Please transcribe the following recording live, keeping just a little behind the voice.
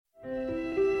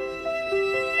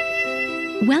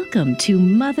Welcome to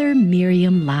Mother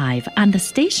Miriam Live on the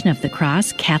Station of the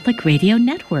Cross Catholic Radio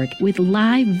Network with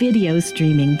live video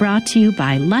streaming brought to you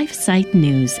by LifeSite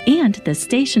News and the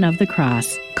Station of the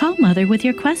Cross. Call Mother with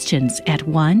your questions at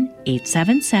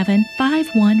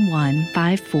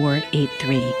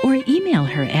 1-877-511-5483 or email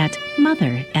her at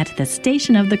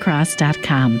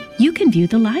mother@thestationofthecross.com. You can view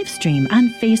the live stream on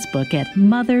Facebook at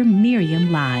Mother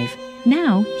Miriam Live.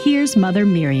 Now, here's Mother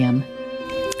Miriam.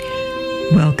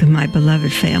 Welcome, my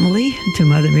beloved family, to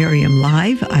Mother Miriam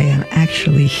Live. I am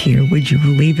actually here, would you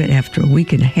believe it, after a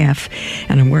week and a half,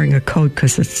 and I'm wearing a coat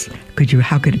because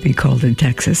how could it be cold in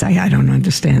Texas? I don't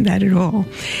understand that at all.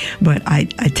 But I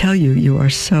tell you, you are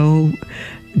so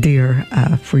dear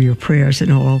for your prayers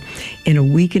and all. In a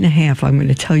week and a half, I'm going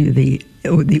to tell you the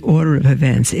order of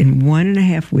events. In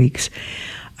 1.5 weeks,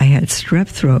 I had strep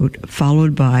throat,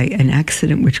 followed by an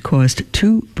accident which caused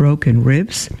 2 broken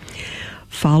ribs,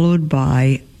 followed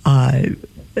by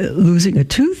losing a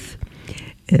tooth.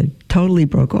 It totally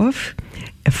broke off,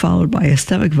 followed by a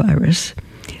stomach virus,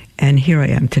 and here I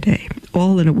am today,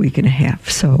 all in a week and a half.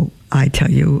 So I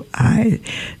tell you, I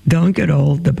don't get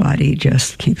old. The body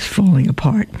just keeps falling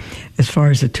apart. As far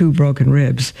as the 2 broken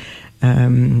ribs,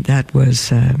 that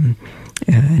was an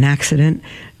accident,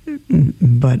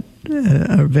 but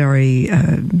a very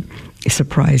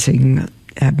surprising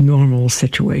abnormal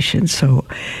situation. So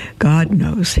God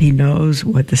knows. He knows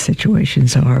what the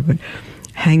situations are. But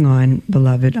hang on,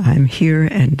 beloved. I'm here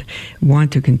and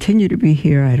want to continue to be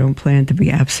here. I don't plan to be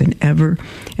absent ever,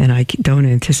 and I don't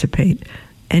anticipate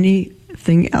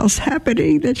anything else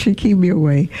happening that should keep me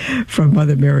away from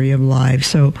Mother Miriam Live.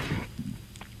 So,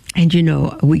 and you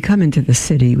know, we come into the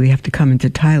city. We have to come into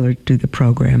Tyler to do the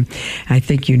program. I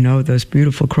think you know those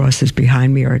beautiful crosses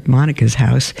behind me are at Monica's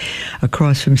house,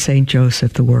 across from St.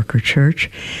 Joseph, the Worker Church,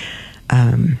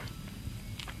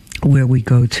 where we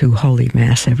go to Holy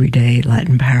Mass every day,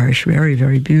 Latin Parish. Very,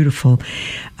 very beautiful,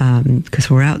 because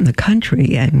we're out in the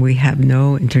country and we have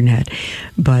no internet.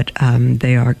 But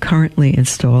they are currently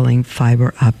installing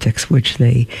fiber optics, which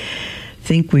they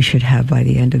think we should have by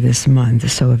the end of this month.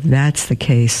 So if that's the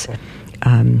case,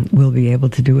 we'll be able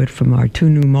to do it from our 2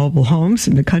 new mobile homes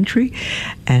in the country,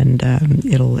 and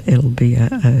it'll be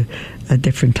a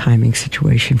different timing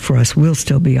situation for us. We'll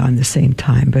still be on the same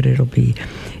time, but it'll be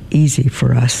easy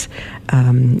for us.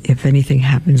 If anything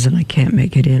happens and I can't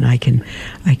make it in, I can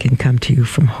come to you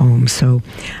from home. So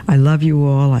I love you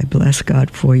all. I bless God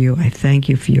for you. I thank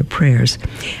you for your prayers,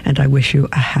 and I wish you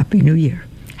a Happy New Year.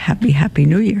 Happy, Happy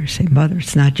New Year. Say, Mother,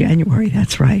 it's not January.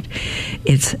 That's right.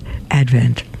 It's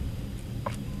Advent.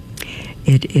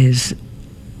 It is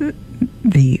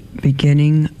the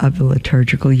beginning of the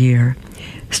liturgical year,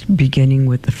 beginning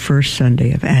with the first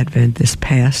Sunday of Advent. This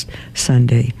past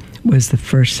Sunday was the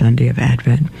first Sunday of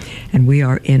Advent. And we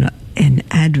are in an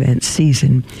Advent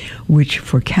season, which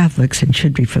for Catholics, and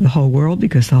should be for the whole world,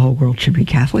 because the whole world should be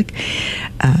Catholic,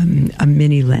 a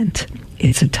mini Lent.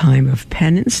 It's a time of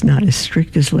penance, not as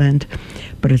strict as Lent,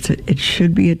 but it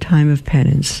should be a time of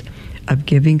penance, of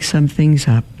giving some things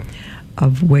up,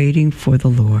 of waiting for the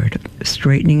Lord,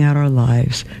 straightening out our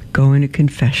lives, going to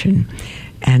confession,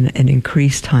 and an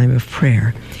increased time of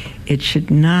prayer. It should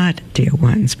not, dear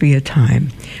ones, be a time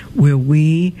where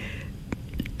we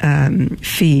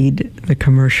feed the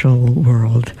commercial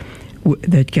world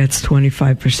that gets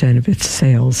 25% of its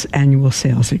sales, annual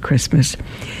sales at Christmas.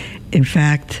 In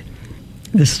fact,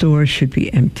 the stores should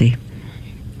be empty.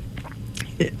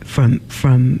 From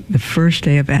the first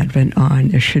day of Advent on,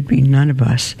 there should be none of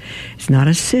us. It's not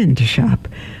a sin to shop,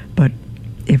 but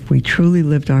if we truly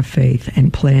lived our faith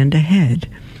and planned ahead,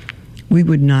 we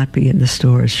would not be in the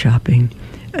stores shopping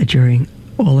during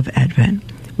all of Advent.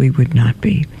 We would not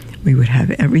be. We would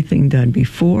have everything done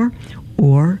before,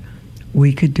 or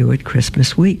we could do it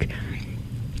Christmas week.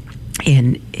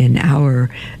 In our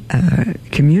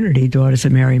community, Daughters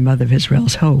of Mary, Mother of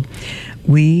Israel's Hope,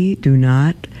 we do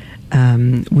not,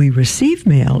 we receive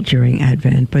mail during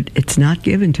Advent, but it's not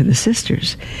given to the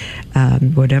sisters.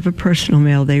 Whatever personal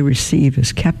mail they receive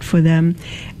is kept for them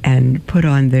and put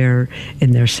on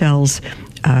in their cells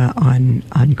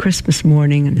on Christmas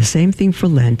morning, and the same thing for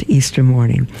Lent, Easter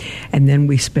morning. And then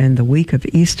we spend the week of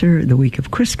Easter, the week of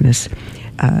Christmas,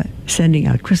 sending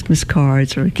out Christmas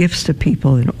cards or gifts to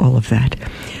people and all of that.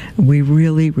 We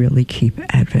really, really keep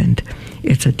Advent.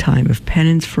 It's a time of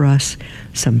penance for us,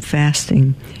 some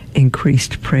fasting,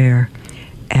 increased prayer,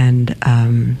 and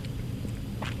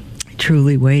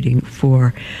truly waiting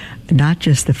for not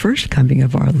just the first coming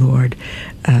of our Lord,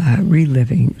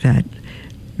 reliving that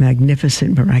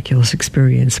magnificent, miraculous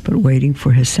experience, but waiting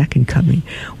for his second coming,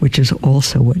 which is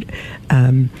also what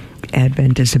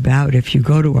Advent is about. If you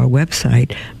go to our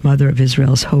website,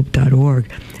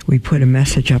 motherofisraelshope.org, we put a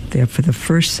message up there for the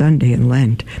first Sunday in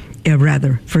Lent,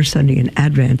 first Sunday in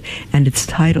Advent, and it's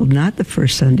titled not the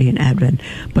first Sunday in Advent,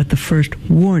 but the first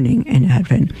warning in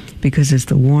Advent, because it's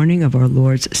the warning of our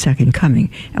Lord's second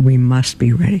coming, and we must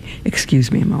be ready.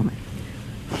 Excuse me a moment.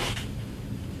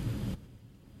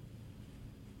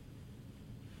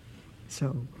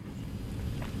 So,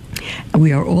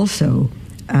 we are also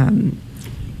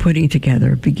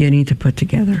beginning to put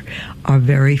together our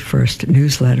very first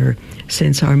newsletter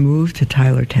since our move to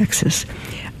Tyler, Texas.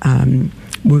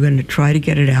 We're going to try to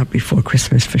get it out before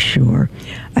Christmas for sure.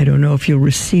 I don't know if you'll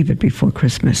receive it before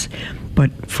Christmas,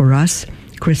 but for us,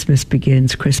 Christmas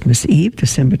begins Christmas Eve,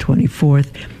 December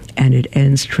 24th, and it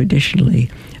ends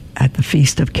traditionally at the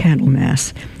Feast of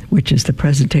Candlemas, which is the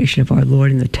presentation of our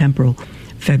Lord in the temple,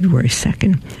 February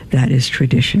 2nd. That is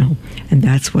traditional, and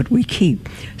that's what we keep.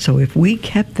 So if we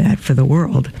kept that for the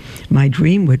world, my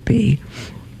dream would be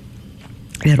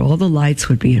that all the lights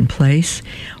would be in place,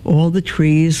 all the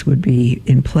trees would be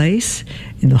in place,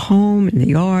 in the home, in the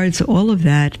yards, all of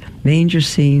that, manger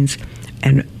scenes,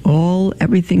 and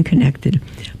everything connected,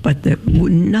 but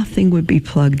nothing would be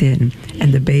plugged in,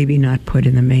 and the baby not put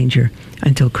in the manger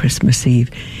until Christmas Eve.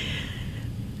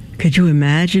 Could you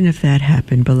imagine if that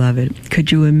happened, beloved?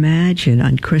 Could you imagine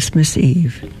on Christmas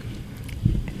Eve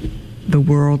the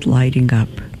world lighting up?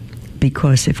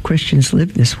 Because if Christians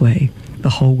lived this way, the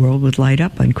whole world would light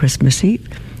up on Christmas Eve,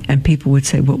 and people would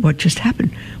say, well, what just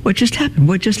happened? What just happened?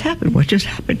 What just happened? What just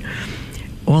happened?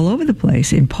 All over the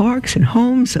place, in parks and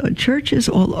homes, churches,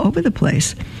 all over the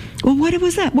place. Well, what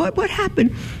was that? What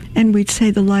happened? And we'd say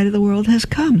the light of the world has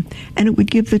come, and it would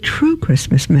give the true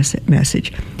Christmas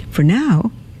message. For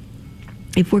now,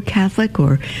 if we're Catholic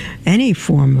or any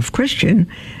form of Christian,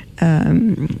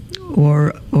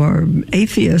 or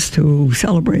atheist who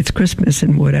celebrates Christmas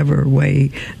in whatever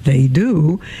way they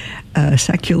do,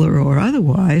 secular or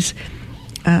otherwise,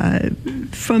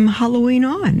 from Halloween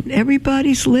on,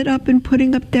 everybody's lit up and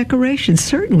putting up decorations.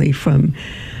 Certainly from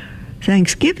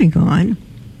Thanksgiving on.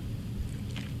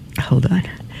 Hold on.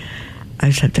 I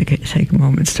just have to take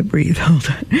moments to breathe. Hold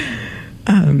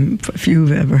on. If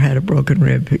you've ever had a broken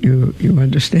rib, you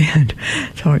understand.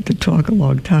 It's hard to talk a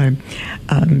long time.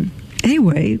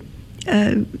 Anyway,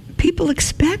 people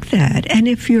expect that. And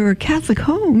if you're a Catholic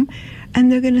home,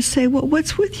 and they're going to say, well,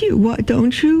 what's with you? What,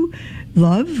 don't you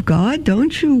love God?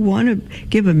 Don't you want to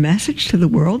give a message to the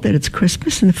world that it's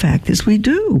Christmas? And the fact is we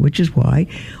do, which is why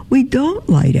we don't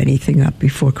light anything up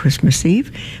before Christmas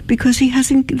Eve, because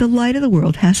the light of the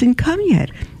world hasn't come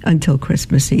yet until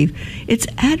Christmas Eve. It's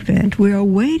Advent. We are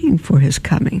waiting for his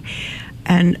coming.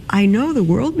 And I know the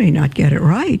world may not get it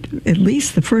right. At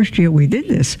least the first year we did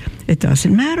this, it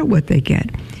doesn't matter what they get.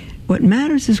 What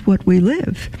matters is what we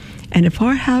live. And if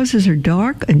our houses are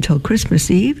dark until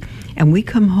Christmas Eve, and we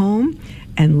come home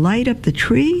and light up the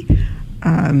tree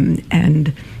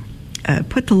and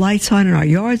put the lights on in our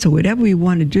yards or whatever we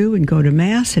want to do and go to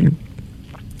Mass, and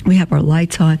we have our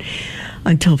lights on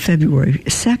until February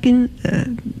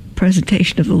 2nd,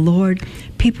 presentation of the Lord,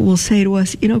 people will say to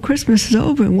us, Christmas is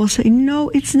over. And we'll say, no,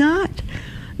 it's not.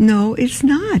 No, it's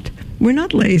not. We're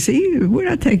not lazy. We're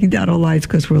not taking down our lights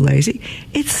because we're lazy.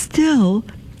 It's still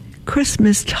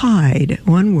Christmas tide,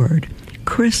 one word.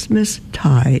 Christmas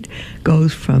tide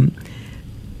goes from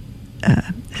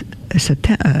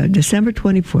December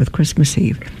 24th, Christmas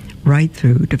Eve, right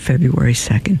through to February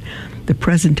 2nd. The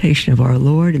presentation of our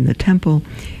Lord in the temple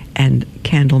and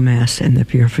Candlemas and the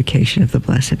purification of the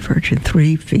Blessed Virgin.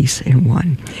 3 feasts in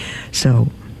one. So,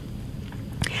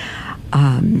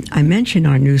 I mentioned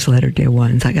our newsletter, dear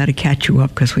ones. I got to catch you up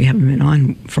because we haven't been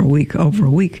on for over a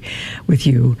week with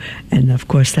you. And, of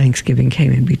course, Thanksgiving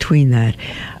came in between that.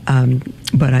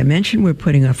 But I mentioned we're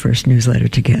putting our first newsletter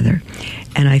together.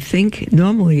 And I think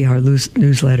normally our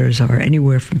newsletters are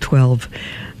anywhere from 12.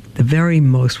 The very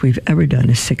most we've ever done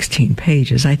is 16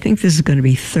 pages. I think this is going to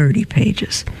be 30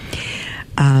 pages.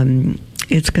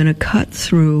 It's going to cut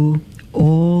through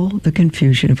all the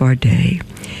confusion of our day.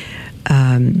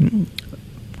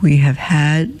 We have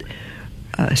had,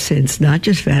 since not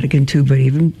just Vatican II, but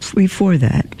even before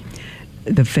that,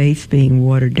 the faith being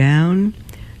watered down,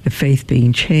 the faith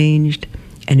being changed,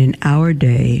 and in our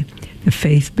day, the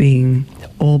faith being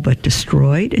all but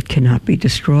destroyed. It cannot be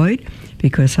destroyed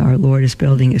because our Lord is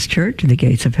building his church, and the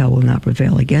gates of hell will not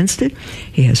prevail against it.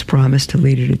 He has promised to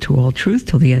lead it into all truth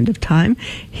till the end of time.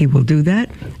 He will do that.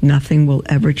 Nothing will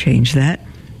ever change that.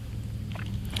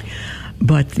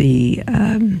 But the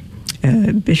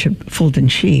Bishop Fulton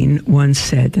Sheen once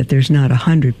said that there's not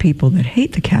 100 people that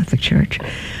hate the Catholic Church,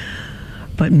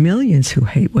 but millions who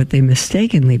hate what they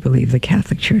mistakenly believe the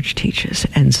Catholic Church teaches.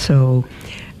 And so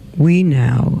we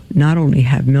now not only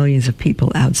have millions of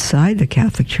people outside the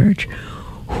Catholic Church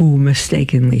who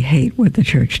mistakenly hate what the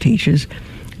Church teaches,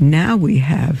 now we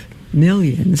have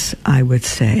millions, I would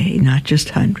say, not just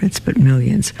hundreds, but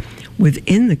millions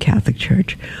within the Catholic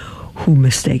Church who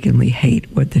mistakenly hate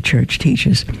what the Church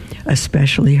teaches,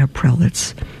 especially her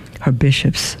prelates, her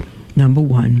bishops, number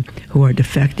one, who are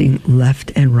defecting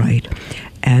left and right,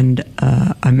 and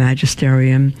a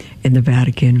magisterium in the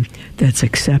Vatican that's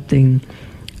accepting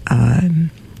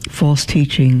false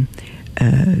teaching,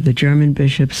 the German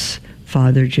bishops,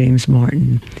 Father James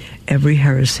Martin, every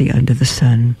heresy under the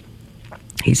sun.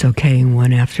 He's okaying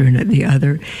one after the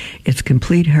other. It's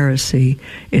complete heresy.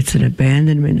 It's an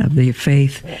abandonment of the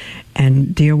faith.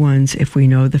 And dear ones, if we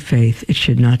know the faith, it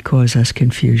should not cause us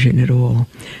confusion at all.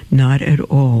 Not at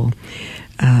all.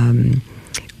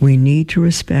 We need to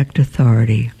respect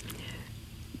authority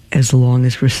as long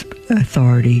as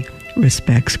authority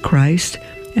respects Christ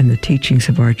and the teachings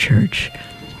of our Church.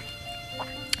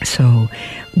 So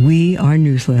our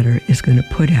newsletter is going to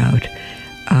put out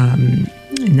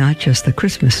not just the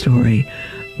Christmas story,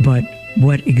 but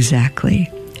what exactly,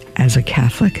 as a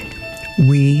Catholic,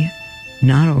 we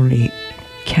not only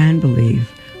can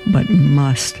believe, but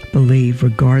must believe,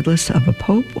 regardless of a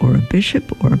pope or a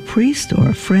bishop or a priest or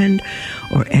a friend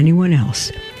or anyone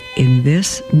else. In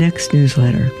this next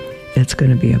newsletter, that's going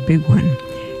to be a big one,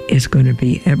 is going to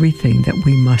be everything that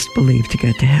we must believe to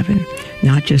get to heaven.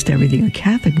 Not just everything a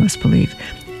Catholic must believe,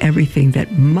 everything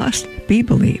that must be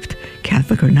believed,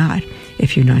 Catholic or not.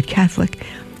 If you're not Catholic,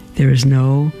 there is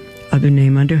no other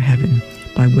name under heaven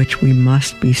by which we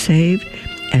must be saved,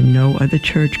 and no other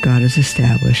church God has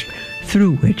established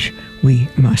through which we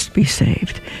must be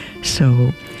saved.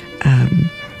 So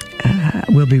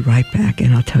we'll be right back,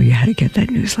 and I'll tell you how to get that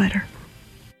newsletter.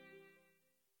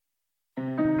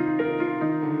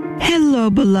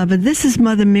 Hello, beloved. This is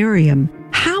Mother Miriam.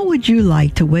 How would you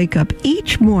like to wake up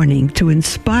each morning to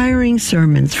inspiring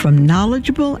sermons from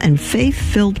knowledgeable and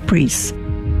faith-filled priests?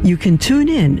 You can tune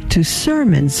in to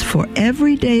Sermons for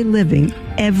Everyday Living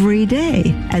every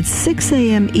day at 6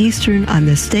 a.m. Eastern on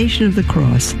the Station of the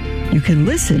Cross. You can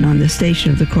listen on the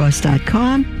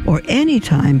stationofthecross.com or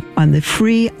anytime on the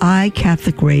free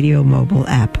iCatholic Radio mobile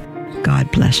app.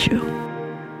 God bless you.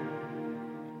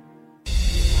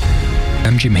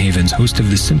 I'm Jim Havens, host of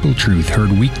The Simple Truth,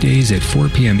 heard weekdays at 4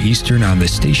 p.m. Eastern on the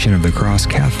Station of the Cross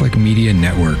Catholic Media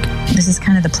Network. This is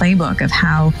kind of the playbook of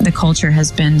how the culture has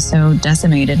been so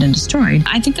decimated and destroyed.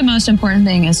 I think the most important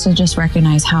thing is to just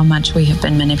recognize how much we have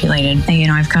been manipulated.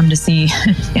 And, I've come to see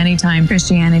anytime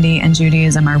Christianity and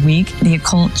Judaism are weak, the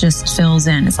occult just fills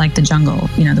in. It's like the jungle.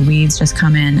 The weeds just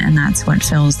come in, and that's what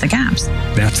fills the gaps.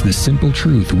 That's The Simple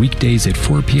Truth, weekdays at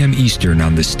 4 p.m. Eastern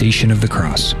on the Station of the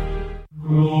Cross.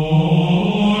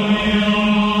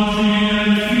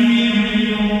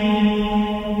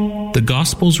 The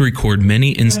Gospels record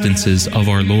many instances of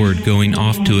our Lord going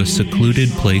off to a secluded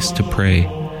place to pray,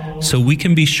 so we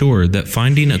can be sure that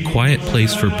finding a quiet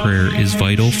place for prayer is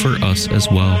vital for us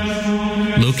as well.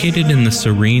 Located in the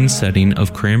serene setting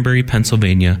of Cranberry,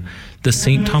 Pennsylvania, the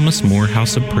St. Thomas More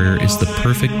House of Prayer is the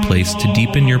perfect place to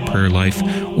deepen your prayer life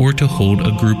or to hold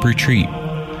a group retreat.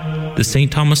 The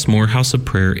St. Thomas More House of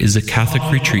Prayer is a Catholic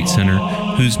retreat center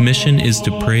whose mission is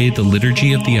to pray the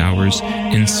Liturgy of the Hours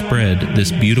and spread this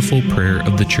beautiful prayer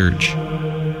of the Church.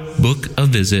 Book a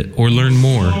visit or learn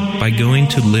more by going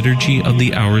to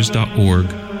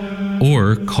liturgyofthehours.org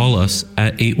or call us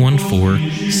at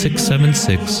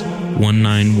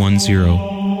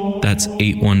 814-676-1910. That's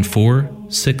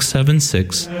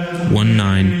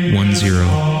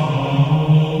 814-676-1910.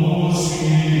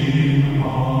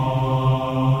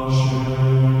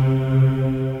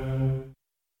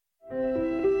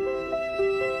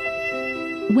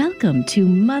 Welcome to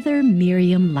Mother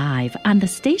Miriam Live on the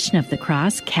Station of the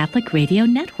Cross Catholic Radio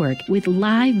Network with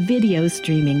live video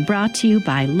streaming brought to you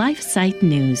by LifeSite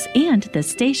News and the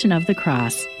Station of the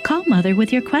Cross. Call Mother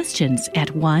with your questions at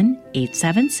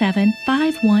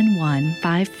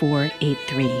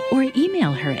 1-877-511-5483 or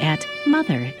email her at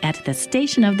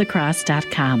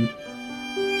mother@thestationofthecross.com.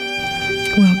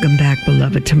 Welcome back,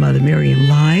 beloved, to Mother Miriam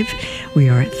Live. We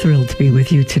are thrilled to be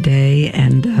with you today,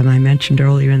 and I mentioned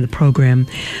earlier in the program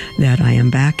that I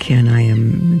am back and I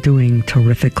am doing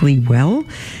terrifically well.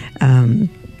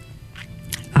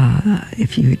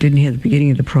 If you didn't hear the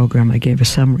beginning of the program, I gave a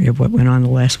summary of what went on the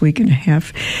last week and a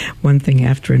half, one thing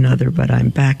after another, but I'm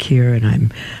back here and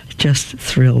I'm just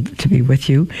thrilled to be with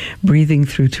you, breathing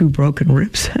through 2 broken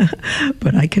ribs,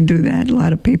 but I can do that. A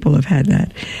lot of people have had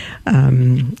that.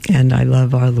 And I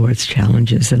love our Lord's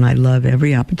challenges, and I love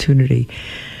every opportunity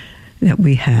that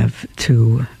we have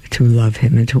to love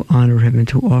him and to honor him and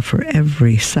to offer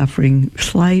every suffering,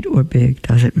 slight or big,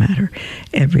 doesn't matter,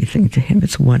 everything to him.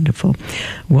 It's wonderful.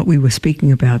 What we were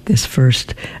speaking about this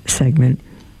first segment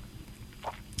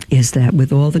is that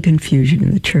with all the confusion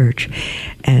in the church,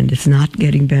 and it's not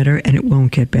getting better and it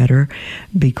won't get better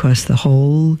because the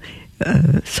whole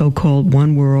so-called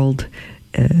one world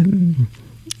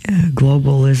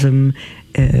globalism,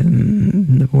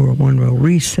 the World One World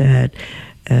Reset,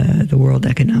 the World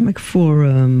Economic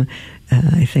Forum,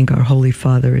 I think our Holy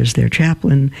Father is their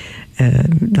chaplain.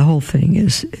 The whole thing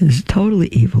is totally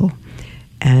evil.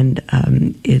 And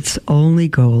its only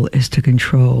goal is to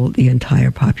control the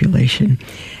entire population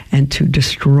and to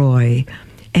destroy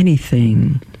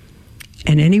anything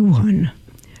and anyone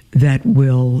that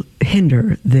will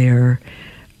hinder their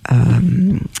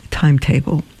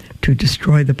timetable to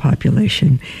destroy the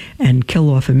population and kill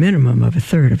off a minimum of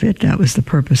 1/3 of it. That was the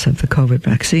purpose of the COVID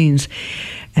vaccines.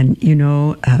 And,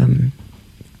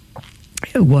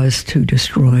 it was to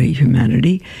destroy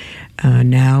humanity.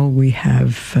 Now we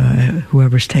have,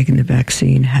 whoever's taken the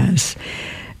vaccine has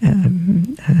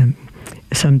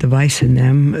some device in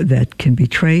them that can be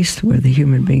traced, where the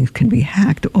human beings can be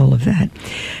hacked, all of that.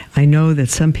 I know that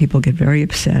some people get very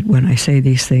upset when I say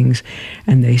these things,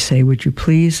 and they say, would you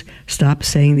please stop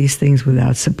saying these things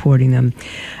without supporting them?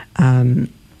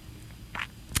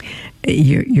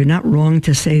 You're not wrong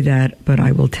to say that, but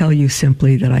I will tell you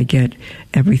simply that I get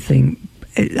everything.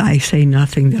 I say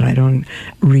nothing that I don't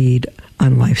read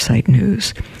on LifeSite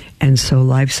News. And so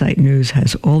LifeSite News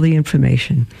has all the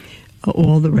information,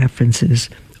 all the references,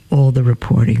 all the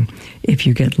reporting. If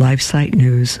you get LifeSite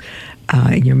News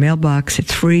in your mailbox,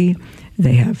 it's free.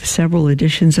 They have several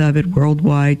editions of it,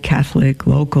 worldwide, Catholic,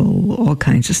 local, all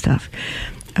kinds of stuff.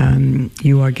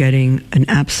 You are getting an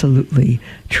absolutely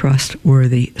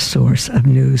trustworthy source of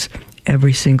news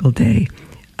every single day.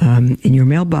 In your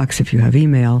mailbox, if you have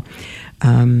email,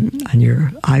 on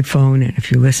your iPhone, and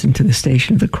if you listen to the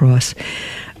Station of the Cross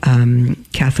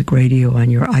Catholic Radio on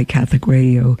your iCatholic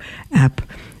Radio app,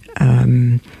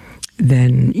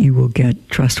 then you will get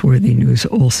trustworthy news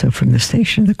also from the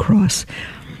Station of the Cross.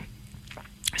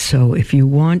 So if you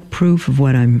want proof of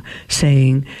what I'm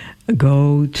saying,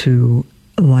 go to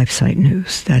LifeSite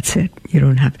News. That's it. You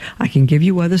don't have, I can give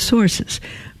you other sources,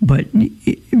 but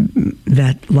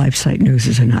that LifeSite News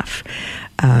is enough.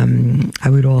 I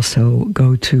would also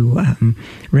go to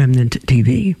Remnant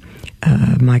TV,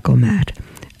 Michael Matt,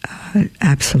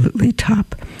 absolutely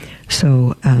top.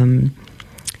 So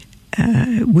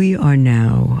we are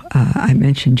now, I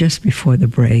mentioned just before the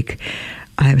break,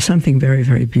 I have something very,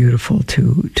 very beautiful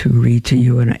to read to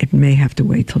you, and it may have to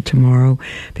wait till tomorrow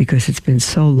because it's been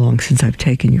so long since I've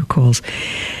taken your calls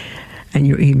and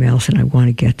your emails, and I want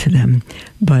to get to them.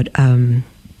 But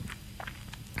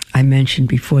I mentioned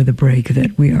before the break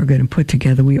that we are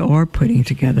putting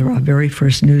together our very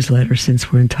first newsletter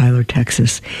since we're in Tyler,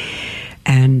 Texas.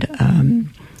 And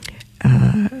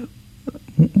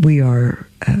we are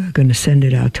going to send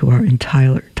it out to our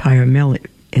entire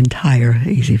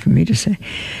easy for me to say,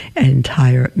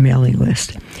 entire mailing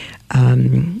list.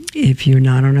 If you're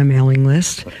not on a mailing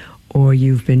list, or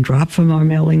you've been dropped from our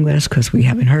mailing list because we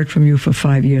haven't heard from you for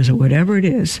 5 years, or whatever it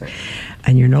is,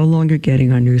 and you're no longer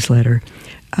getting our newsletter,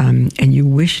 and you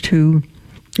wish to,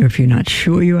 or if you're not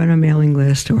sure you're on a mailing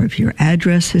list, or if your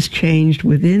address has changed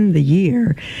within the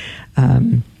year,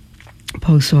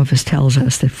 Post Office tells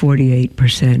us that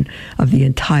 48% of the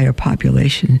entire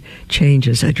population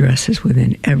changes addresses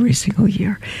within every single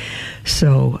year.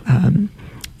 So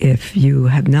if you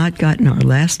have not gotten our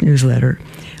last newsletter,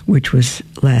 which was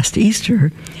last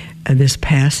Easter, this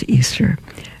past Easter,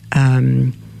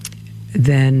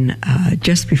 then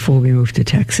just before we moved to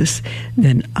Texas,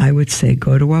 then I would say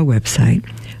go to our website,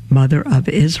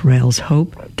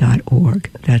 motherofisraelshope.org.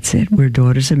 That's it. We're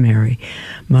Daughters of Mary,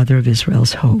 Mother of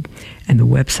Israel's Hope. And the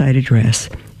website address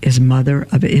is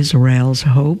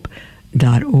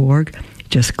motherofisraelshope.org.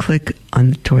 Just click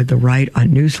toward the right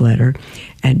on newsletter,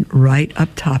 and right up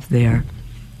top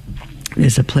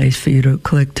there's a place for you to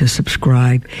click to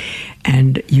subscribe,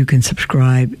 and you can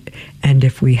subscribe. And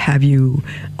if we have you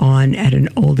on at an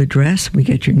old address, we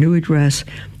get your new address,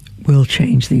 we'll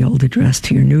change the old address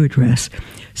to your new address.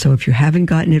 So if you haven't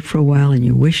gotten it for a while and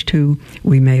you wish to,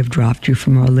 we may have dropped you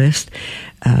from our list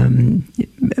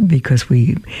because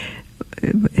we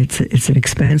it's an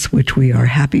expense which we are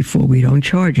happy for. We don't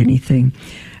charge anything.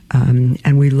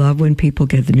 And we love when people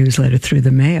get the newsletter through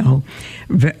the mail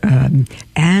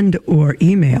and or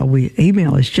email.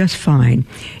 Email is just fine.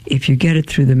 If you get it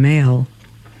through the mail,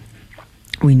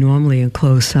 we normally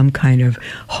enclose some kind of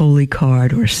holy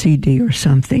card or CD or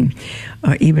something,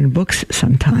 or even books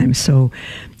sometimes. So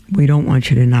we don't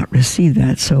want you to not receive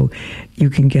that. So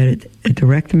you can get it a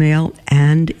direct mail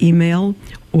and email,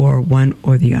 or one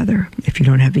or the other. If you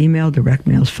don't have email, direct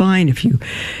mail is fine. If you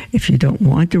don't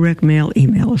want direct mail,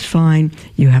 email is fine.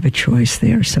 You have a choice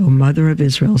there. So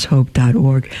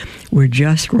motherofisraelshope.org. We're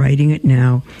just writing it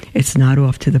now. It's not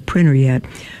off to the printer yet.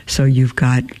 So you've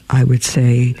got, I would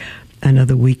say,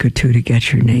 another week or two to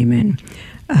get your name in,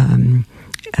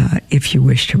 if you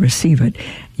wish to receive it.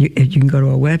 You can go to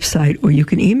our website, or you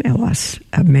can email us,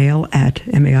 mail at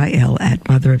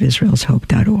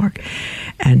motherofisraelshope.org,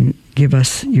 and give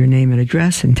us your name and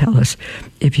address and tell us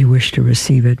if you wish to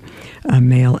receive it,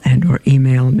 mail and or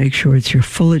email. Make sure it's your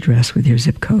full address with your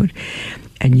zip code,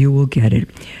 and you will get it.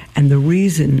 And the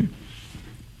reason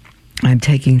I'm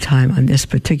taking time on this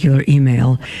particular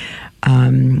email,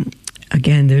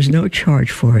 again, there's no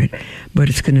charge for it, but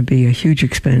it's going to be a huge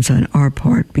expense on our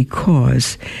part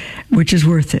which is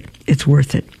worth it. It's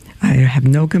worth it. I have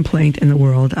no complaint in the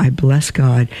world. I bless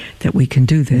God that we can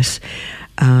do this.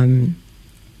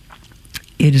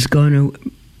 It is going to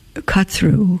cut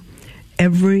through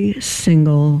every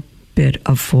single bit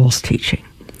of false teaching,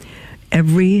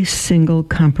 every single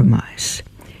compromise.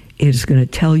 It is going to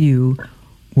tell you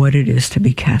what it is to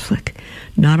be Catholic.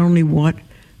 Not only what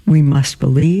we must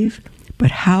believe,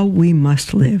 but how we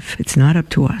must live. It's not up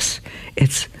to us.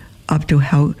 It's up to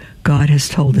how God has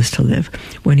told us to live.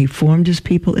 When he formed his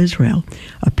people Israel,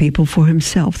 a people for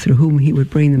himself through whom he would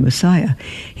bring the Messiah,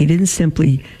 he didn't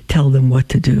simply tell them what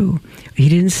to do. He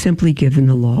didn't simply give them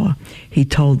the law. He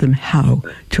told them how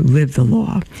to live the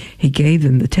law. He gave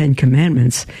them the 10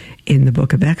 Commandments in the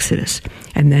book of Exodus.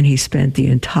 And then he spent the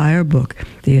entire book,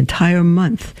 the entire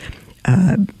month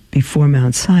before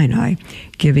Mount Sinai,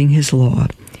 giving his law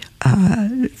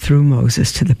through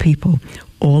Moses to the people.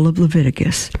 All of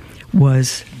Leviticus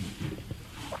was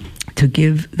to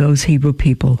give those Hebrew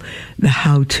people the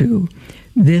how-to.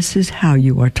 This is how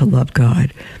you are to love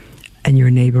God and your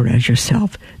neighbor as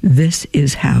yourself. This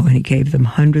is how. And he gave them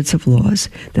hundreds of laws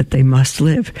that they must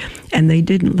live. And they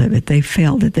didn't live it. They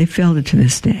failed it. They failed it to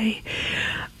this day.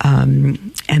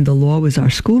 And the law was our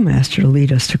schoolmaster to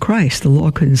lead us to Christ. The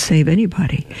law couldn't save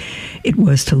anybody. It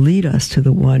was to lead us to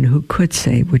the one who could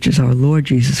save, which is our Lord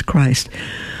Jesus Christ,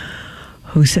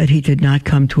 who said he did not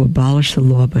come to abolish the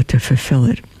law, but to fulfill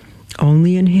it.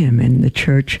 Only in him and the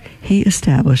church he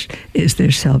established is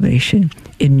there salvation.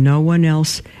 In no one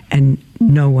else and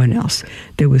no one else.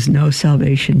 There was no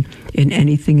salvation in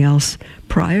anything else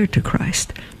prior to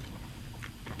Christ.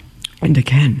 And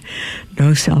again,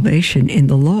 no salvation in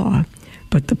the law,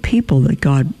 but the people that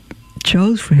God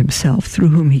chose for himself, through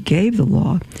whom he gave the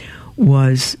law,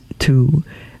 was to,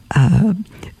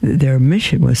 their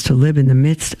mission was to live in the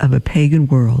midst of a pagan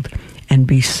world and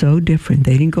be so different.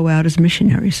 They didn't go out as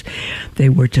missionaries. They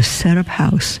were to set up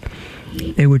house.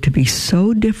 They were to be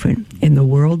so different in the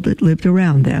world that lived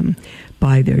around them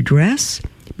by their dress,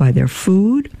 by their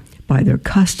food, by their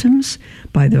customs,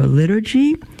 by their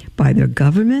liturgy, by their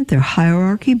government, their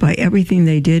hierarchy, by everything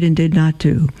they did and did not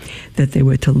do, that they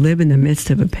were to live in the midst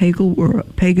of a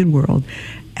pagan world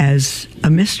as a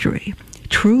mystery,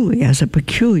 truly as a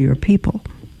peculiar people,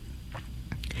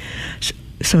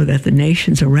 so that the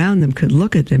nations around them could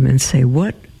look at them and say,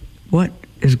 what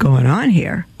is going on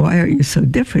here? Why are you so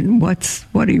different? What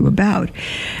are you about?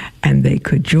 And they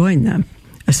could join them,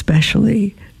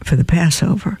 especially for the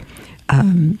Passover,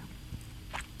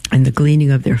 and the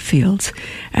gleaning of their fields,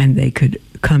 and they could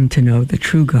come to know the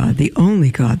true God, the only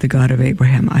God, the God of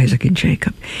Abraham, Isaac, and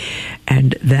Jacob.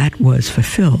 And that was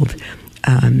fulfilled,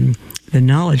 the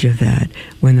knowledge of that,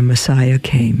 when the Messiah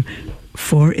came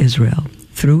for Israel,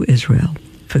 through Israel,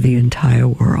 for the entire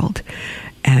world.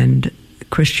 And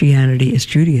Christianity is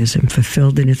Judaism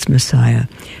fulfilled in its Messiah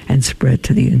and spread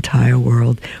to the entire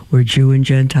world, where Jew and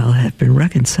Gentile have been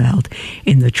reconciled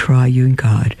in the triune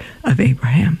God of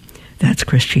Abraham. That's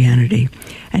Christianity.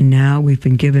 And now we've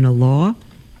been given a law,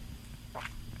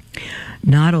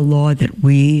 not a law that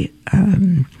we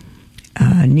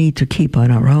need to keep on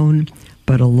our own,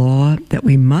 but a law that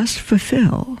we must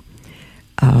fulfill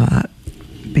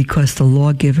because the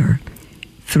lawgiver,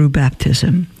 through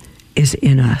baptism, is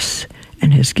in us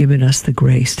and has given us the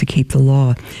grace to keep the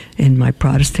law. In my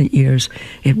Protestant years,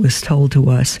 it was told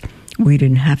to us we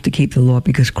didn't have to keep the law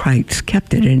because Christ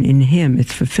kept it, and in him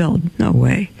it's fulfilled. No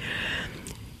way.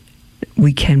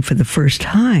 we can, for the first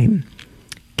time,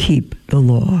 keep the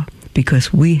law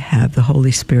because we have the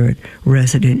Holy Spirit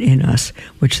resident in us,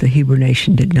 which the Hebrew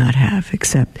nation did not have,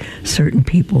 except certain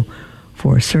people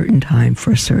for a certain time,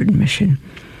 for a certain mission.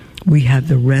 We have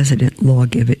the resident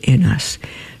lawgiver in us.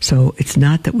 So it's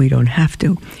not that we don't have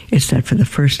to. It's that for the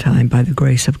first time, by the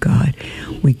grace of God,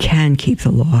 we can keep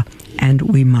the law, and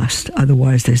we must.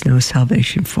 Otherwise, there's no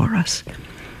salvation for us.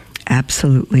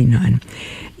 Absolutely none.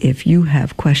 If you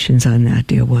have questions on that,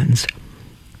 dear ones,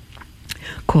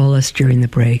 call us during the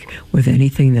break with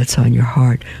anything that's on your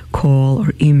heart. Call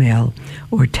or email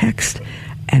or text,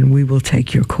 and we will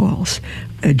take your calls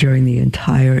during the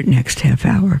entire next half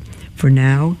hour. For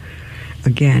now,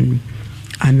 again,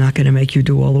 I'm not going to make you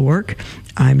do all the work.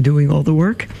 I'm doing all the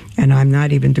work, and I'm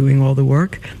not even doing all the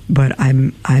work, but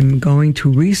I'm going to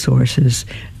resources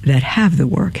that have the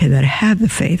work, that have the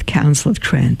faith. Council of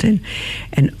Trent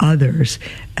and others.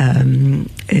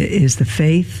 Is the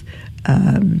faith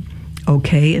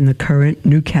okay in the current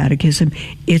New Catechism?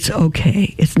 It's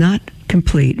okay. It's not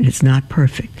complete and it's not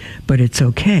perfect, but it's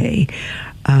okay.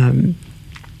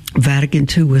 Vatican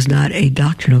II was not a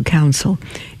doctrinal council.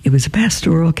 It was a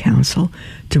pastoral council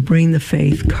to bring the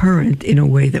faith current in a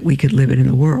way that we could live it in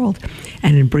the world.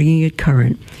 And in bringing it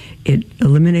current, it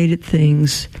eliminated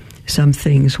things. Some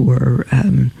things were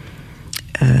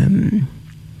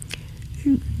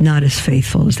not as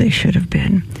faithful as they should have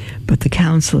been. But the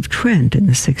Council of Trent in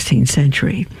the 16th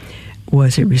century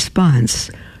was a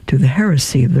response to the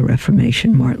heresy of the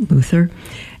Reformation, Martin Luther,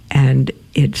 and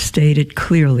it stated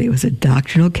clearly, it was a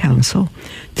doctrinal council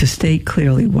to state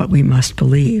clearly what we must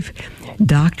believe.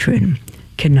 Doctrine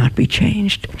cannot be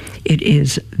changed. It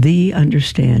is the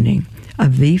understanding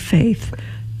of the faith,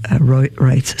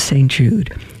 writes St.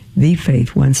 Jude, the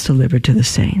faith once delivered to the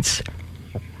saints.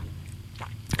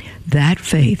 That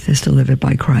faith is delivered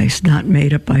by Christ, not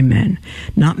made up by men,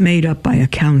 not made up by a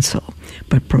council,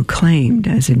 but proclaimed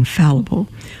as infallible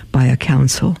by a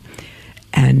council.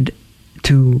 And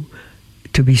to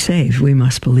be saved, we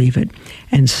must believe it.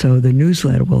 And so the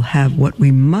newsletter will have what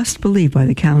we must believe by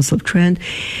the Council of Trent.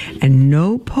 And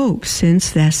no pope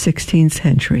since that 16th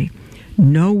century,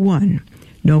 no one,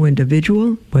 no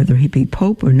individual, whether he be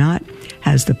pope or not,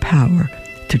 has the power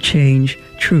to change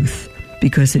truth,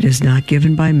 because it is not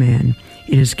given by man,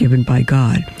 it is given by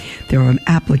God. There are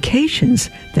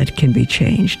applications that can be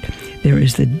changed. There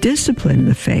is the discipline of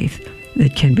the faith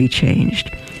that can be changed.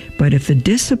 But if the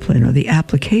discipline or the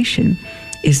application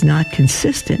is not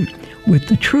consistent with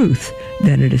the truth,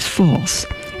 then it is false.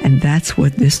 And that's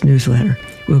what this newsletter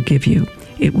will give you.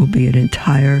 It will be an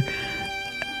entire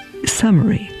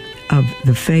summary of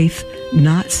the faith,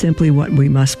 not simply what we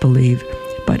must believe,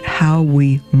 but how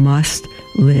we must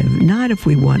live. Not if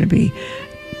we want to be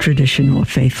traditional or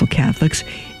faithful Catholics,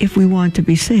 if we want to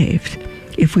be saved,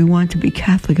 if we want to be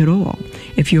Catholic at all.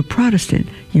 If you're Protestant,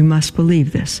 you must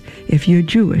believe this. If you're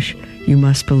Jewish, you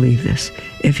must believe this.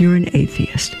 If you're an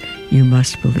atheist, you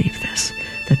must believe this,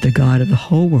 that the God of the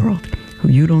whole world, who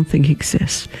you don't think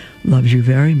exists, loves you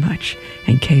very much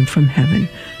and came from heaven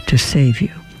to save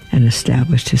you and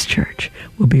established his church.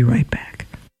 We'll be right back.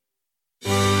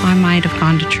 I might have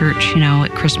gone to church,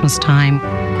 at Christmas time,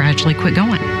 gradually quit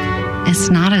going. It's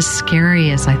not as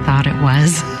scary as I thought it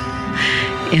was.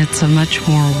 It's a much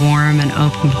more warm and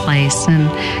open place, and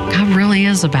God really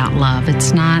is about love.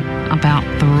 It's not about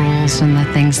the rules and the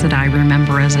things that I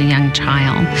remember as a young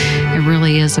child. It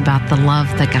really is about the love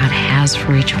that God has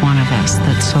for each one of us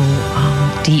that's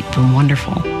so deep and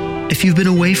wonderful. If you've been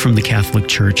away from the Catholic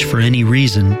Church for any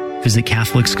reason, visit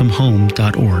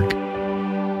CatholicsComeHome.org.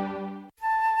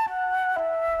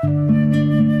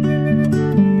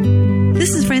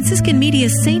 This is Franciscan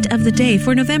Media's Saint of the Day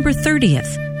for November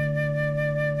 30th.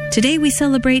 Today we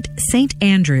celebrate Saint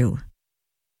Andrew.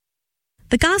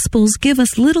 The Gospels give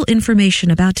us little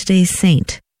information about today's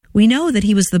saint. We know that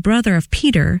he was the brother of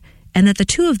Peter, and that the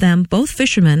two of them, both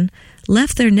fishermen,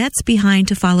 left their nets behind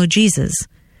to follow Jesus.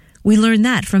 We learn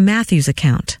that from Matthew's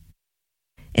account.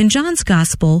 In John's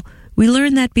Gospel, we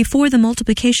learn that before the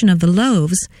multiplication of the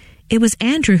loaves, it was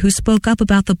Andrew who spoke up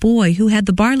about the boy who had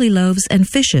the barley loaves and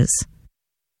fishes.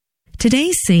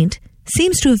 Today's saint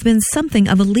seems to have been something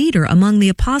of a leader among the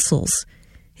apostles.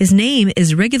 His name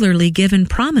is regularly given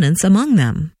prominence among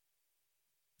them.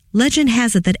 Legend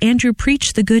has it that Andrew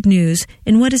preached the good news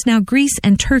in what is now Greece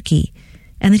and Turkey,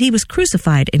 and that he was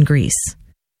crucified in Greece.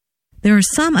 There are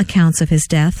some accounts of his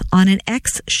death on an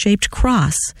X-shaped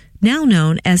cross, now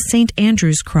known as St.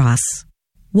 Andrew's Cross.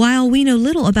 While we know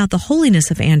little about the holiness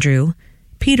of Andrew,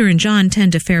 Peter and John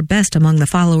tend to fare best among the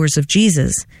followers of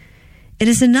Jesus. It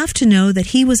is enough to know that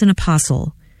he was an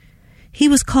apostle. He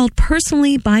was called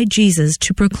personally by Jesus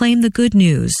to proclaim the good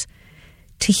news,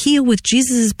 to heal with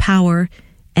Jesus' power,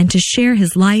 and to share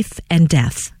his life and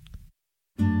death.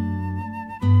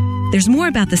 There's more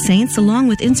about the saints along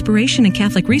with inspiration and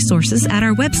Catholic resources at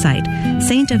our website,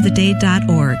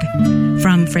 saintoftheday.org.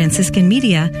 From Franciscan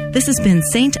Media, this has been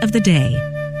Saint of the Day.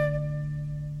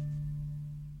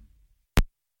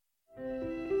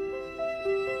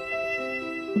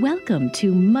 Welcome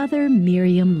to Mother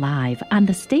Miriam Live on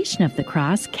the Station of the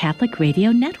Cross Catholic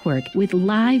Radio Network with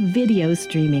live video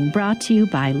streaming brought to you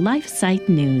by LifeSite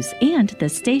News and the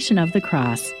Station of the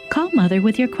Cross. Call Mother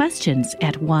with your questions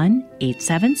at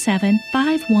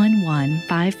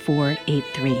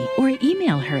 1-877-511-5483 or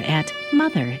email her at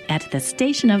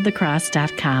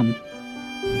mother@thestationofthecross.com.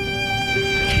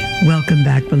 Welcome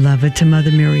back, beloved, to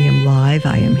Mother Miriam Live.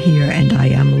 I am here, and I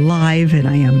am live, and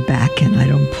I am back, and I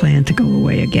don't plan to go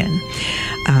away again.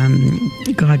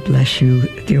 God bless you,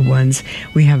 dear ones.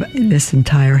 We have this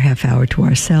entire half hour to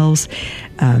ourselves,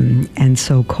 and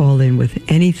so call in with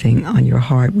anything on your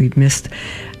heart. We've missed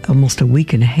almost a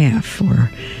week and a half,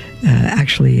 or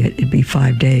actually it'd be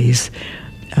 5 days.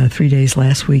 3 days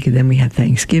last week, and then we had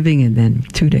Thanksgiving, and then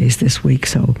 2 days this week.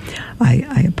 So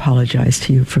I apologize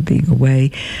to you for being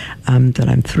away, that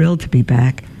I'm thrilled to be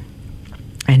back.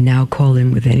 And now call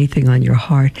in with anything on your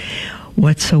heart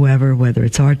whatsoever, whether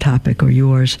it's our topic or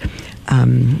yours.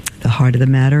 The heart of the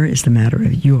matter is the matter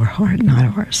of your heart, not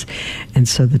ours. And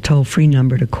so the toll-free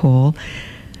number to call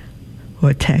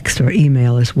or text or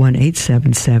email is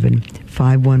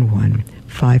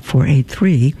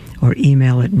 1-877-511-5483, or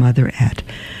email at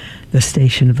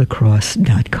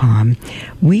mother@thestationofthecross.com.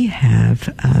 We have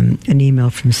an email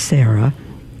from Sarah.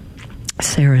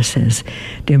 Sarah says,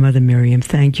 "Dear Mother Miriam,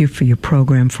 thank you for your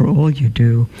program, for all you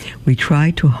do. We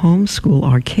tried to homeschool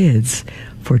our kids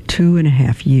for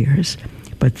 2.5 years,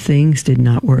 but things did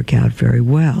not work out very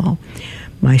well.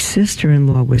 My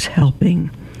sister-in-law was helping.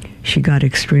 She got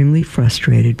extremely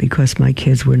frustrated because my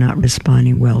kids were not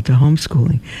responding well to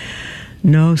homeschooling."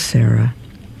 No, Sarah,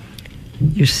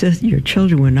 your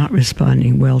children were not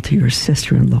responding well to your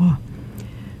sister-in-law.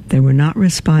 They were not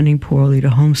responding poorly to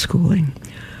homeschooling.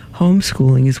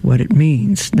 Homeschooling is what it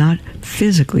means, not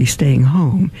physically staying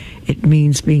home. It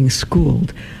means being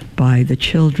schooled by the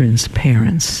children's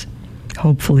parents,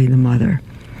 hopefully the mother.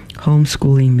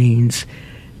 Homeschooling means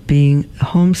being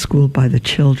homeschooled by the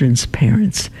children's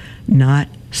parents, not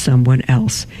someone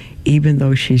else. Even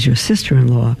though she's your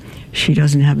sister-in-law, she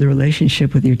doesn't have the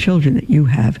relationship with your children that you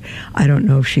have. I don't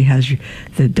know if she has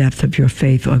the depth of your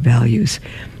faith or values,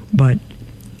 but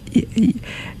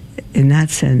in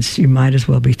that sense, you might as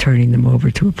well be turning them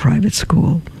over to a private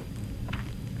school.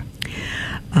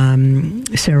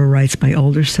 Sarah writes, "My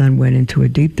older son went into a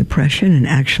deep depression and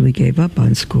actually gave up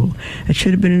on school. It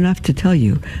should have been enough to tell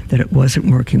you that it wasn't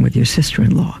working with your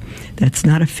sister-in-law. That's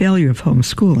not a failure of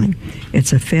homeschooling.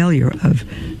 It's a failure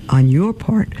on your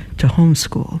part to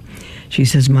homeschool." She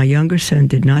says, "My younger son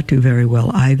did not do very well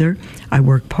either. I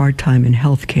work part-time in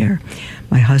healthcare.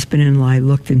 My husband and I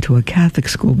looked into a Catholic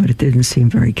school, but it didn't seem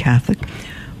very Catholic."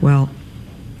 Well,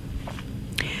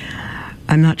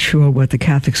 I'm not sure what the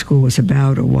Catholic school was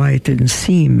about or why it didn't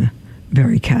seem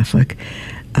very Catholic,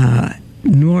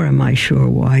 nor am I sure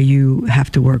why you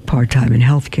have to work part-time in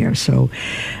healthcare. So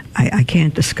I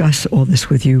can't discuss all this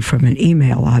with you from an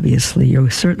email, obviously. You're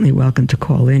certainly welcome to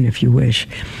call in if you wish.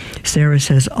 Sarah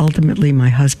says, "Ultimately, my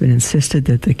husband insisted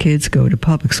that the kids go to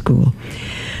public school.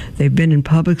 They've been in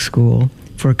public school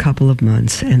for a couple of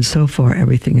months, and so far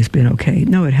everything has been okay."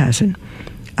 No, it hasn't.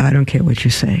 I don't care what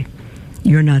you say.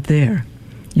 You're not there.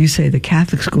 You say the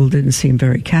Catholic school didn't seem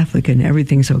very Catholic and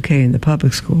everything's okay in the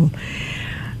public school.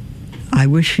 I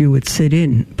wish you would sit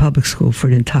in public school for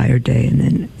an entire day and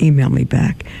then email me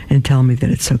back and tell me that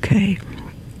it's okay.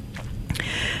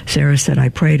 Sarah said, "I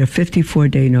prayed a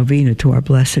 54-day novena to our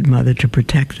Blessed Mother to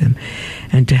protect them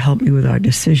and to help me with our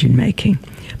decision-making.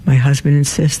 My husband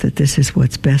insists that this is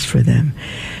what's best for them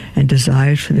and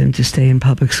desires for them to stay in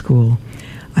public school.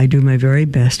 I do my very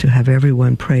best to have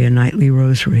everyone pray a nightly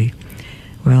rosary."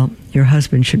 Well, your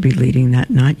husband should be leading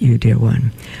that, not you, dear one.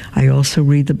 I also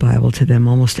read the Bible to them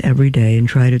almost every day and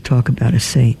try to talk about a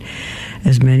saint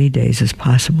as many days as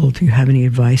possible. Do you have any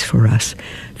advice for us?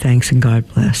 Thanks and God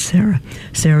bless, Sarah.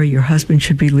 Sarah, your husband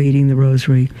should be leading the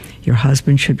rosary. Your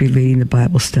husband should be leading the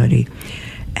Bible study.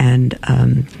 And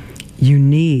you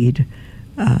need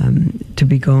to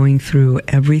be going through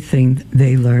everything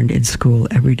they learned in school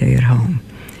every day at home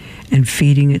and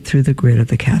feeding it through the grid of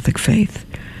the Catholic faith.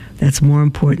 That's more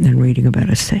important than reading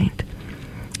about a saint.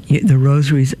 The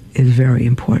rosary is very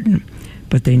important,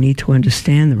 but they need to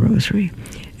understand the rosary.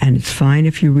 And it's fine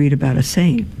if you read about a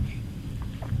saint,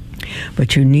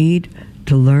 But you need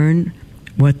to learn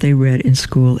what they read in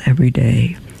school every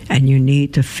day, and you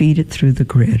need to feed it through the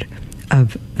grid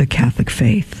of the Catholic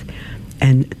faith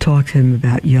and talk to them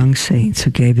about young saints who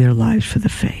gave their lives for the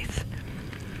faith.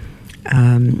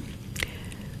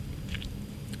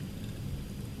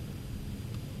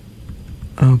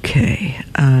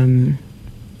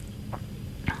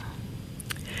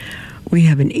 We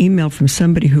have an email from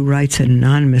somebody who writes it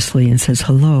anonymously and says,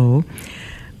 "Hello,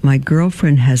 my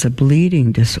girlfriend has a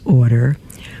bleeding disorder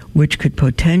which could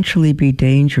potentially be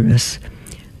dangerous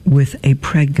with a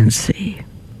pregnancy.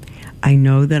 I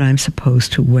know that I'm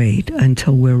supposed to wait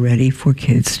until we're ready for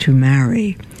kids to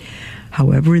marry.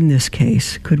 However, in this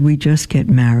case, could we just get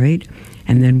married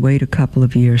and then wait a couple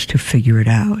of years to figure it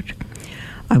out?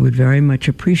 I would very much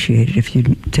appreciate it if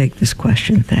you'd take this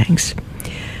question. Thanks."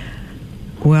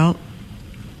 Well,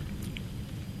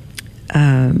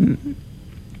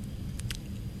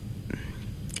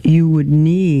 you would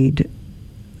need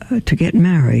to get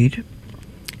married,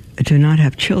 to not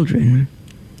have children.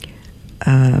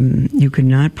 You could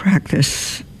not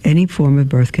practice any form of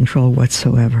birth control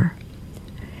whatsoever.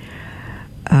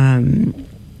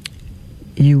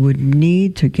 You would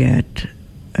need to get,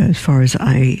 as far as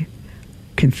I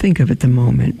can think of at the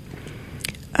moment,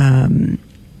 a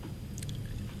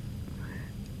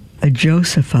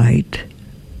Josephite,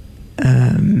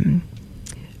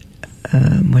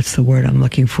 what's the word I'm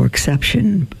looking for,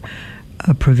 exception,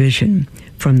 a provision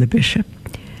from the bishop.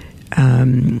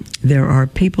 There are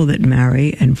people that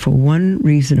marry, and for one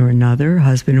reason or another,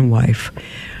 husband and wife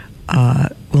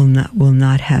will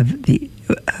not have the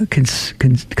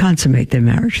consummate their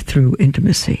marriage through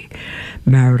intimacy,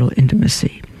 marital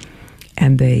intimacy,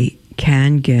 and they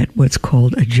can get what's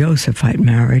called a Josephite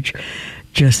marriage,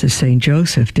 just as Saint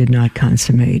Joseph did not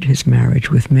consummate his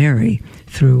marriage with Mary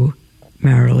through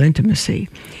marital intimacy.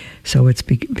 So it's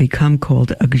become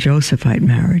called a Josephite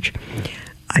marriage.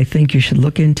 I think you should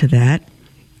look into that.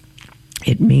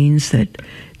 It means that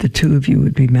the two of you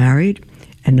would be married,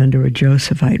 and under a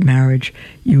Josephite marriage,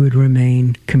 you would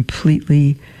remain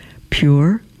completely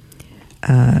pure,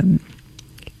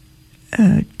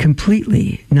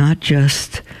 completely, not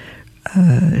just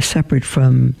separate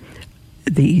from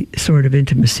the sort of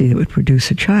intimacy that would produce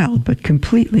a child, but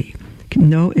completely,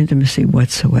 no intimacy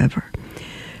whatsoever.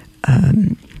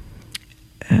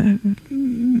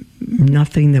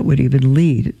 Nothing that would even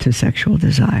lead to sexual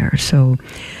desire. So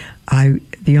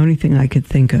the only thing I could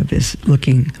think of is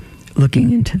looking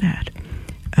into that.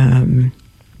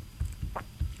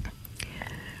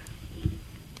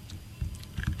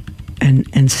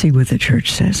 And see what the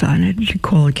church says on it. You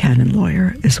call a canon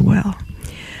lawyer as well.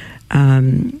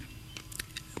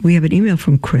 We have an email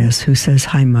from Chris who says,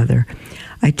 "Hi, Mother.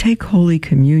 I take Holy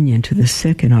Communion to the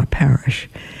sick in our parish.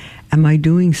 Am I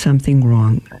doing something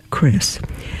wrong?" Chris,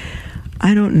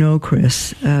 I don't know,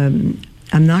 Chris. I'm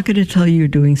not going to tell you you're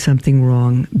doing something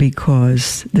wrong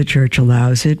because the church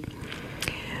allows it,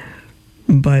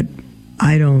 but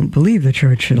I don't believe the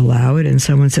church should allow it. And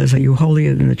someone says, "Are you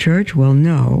holier than the church?" Well,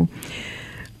 no.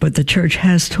 But the church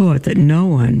has taught that no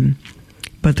one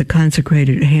but the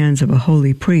consecrated hands of a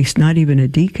holy priest, not even a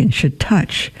deacon, should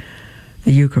touch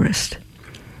the Eucharist.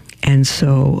 And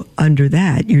so under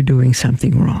that, you're doing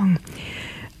something wrong.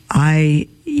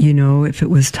 If it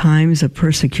was times of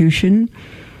persecution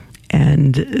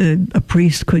and a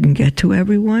priest couldn't get to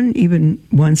everyone, even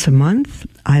once a month,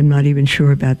 I'm not even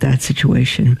sure about that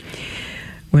situation.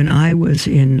 When I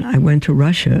went to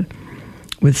Russia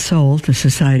with SOL, the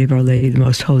Society of Our Lady of the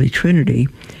Most Holy Trinity,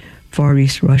 Far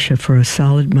East Russia, for a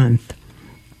solid month.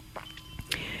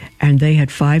 And they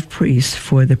had 5 priests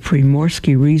for the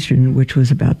Primorsky region, which was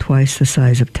about twice the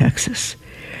size of Texas.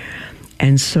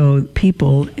 And so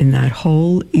people in that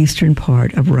whole eastern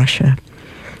part of Russia,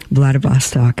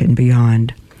 Vladivostok and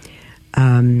beyond,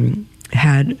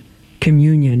 had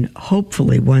communion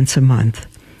hopefully once a month,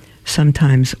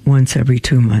 sometimes once every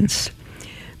 2 months,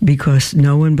 because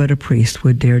no one but a priest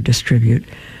would dare distribute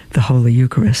the Holy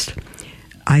Eucharist.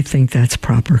 I think that's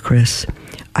proper, Chris.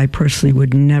 I personally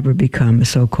would never become a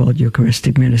so-called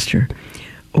Eucharistic minister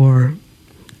or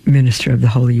minister of the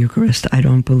Holy Eucharist. I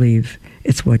don't believe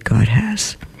it's what God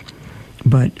has.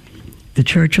 But the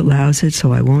church allows it,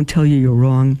 so I won't tell you you're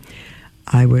wrong.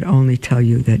 I would only tell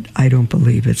you that I don't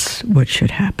believe it's what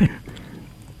should happen.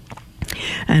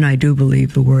 And I do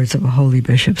believe the words of a holy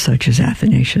bishop such as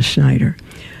Athanasius Schneider,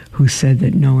 who said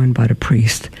that no one but a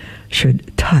priest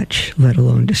should touch, let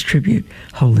alone distribute,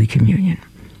 Holy Communion.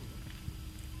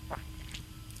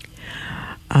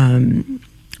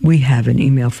 We have an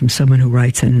email from someone who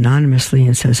writes in anonymously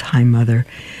and says, "Hi, Mother.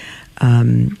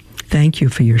 Thank you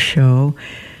for your show.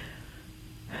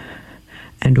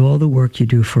 and all the work you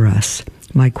do for us.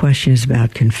 My question is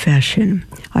about confession.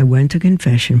 I went to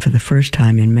confession for the first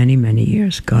time in many, many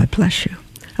years. God bless you.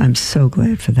 I'm so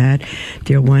glad for that,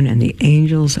 dear one, and the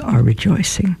angels are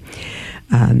rejoicing.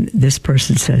 This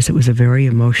person says it was a very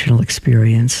emotional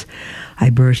experience. I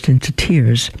burst into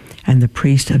tears, and the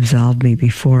priest absolved me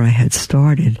before I had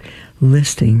started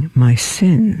listing my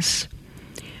sins.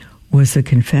 Was the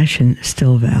confession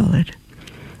still valid?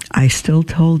 I still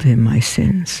told him my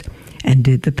sins and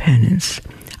did the penance.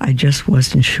 I just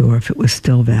wasn't sure if it was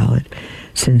still valid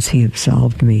since he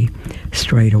absolved me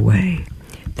straight away.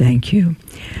 Thank you.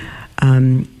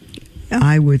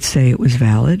 I would say it was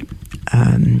valid.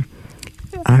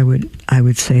 I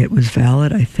would say it was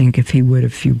valid. I think if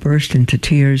you burst into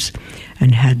tears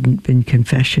and hadn't been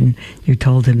confession, you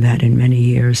told him that in many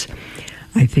years,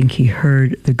 I think he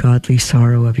heard the godly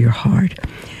sorrow of your heart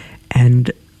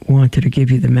and wanted to give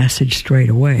you the message straight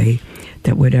away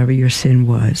that whatever your sin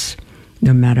was,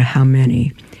 no matter how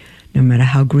many, no matter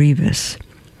how grievous,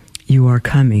 you are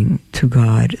coming to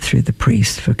God through the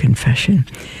priest for confession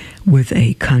with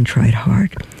a contrite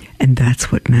heart. And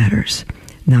that's what matters,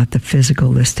 not the physical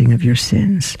listing of your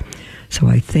sins. So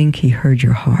I think he heard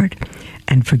your heart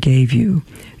and forgave you,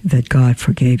 that God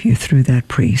forgave you through that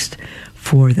priest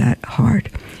for that heart.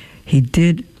 He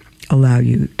did allow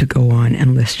you to go on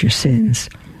and list your sins.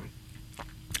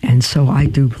 And so I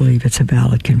do believe it's a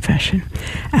valid confession,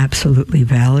 absolutely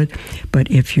valid. But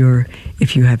if you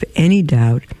have any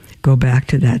doubt, go back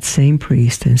to that same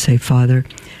priest and say, Father,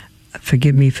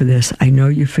 forgive me for this. I know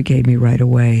you forgave me right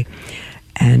away,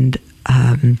 and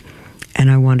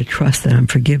I want to trust that I'm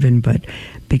forgiven. But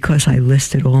because I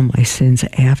listed all my sins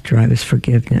after I was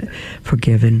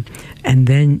forgiven, and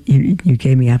then you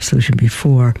gave me absolution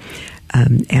before,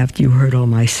 after you heard all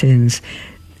my sins.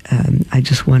 I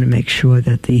just want to make sure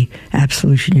that the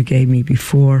absolution you gave me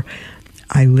before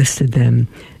I listed them,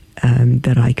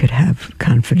 that I could have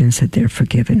confidence that they're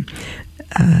forgiven.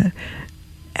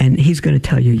 And he's going to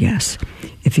tell you yes.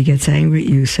 If he gets angry at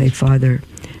you, say, Father,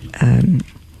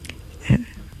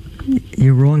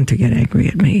 you're wrong to get angry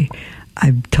at me.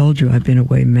 I've told you I've been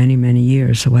away many, many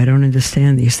years, so I don't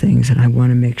understand these things, and I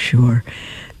want to make sure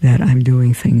that I'm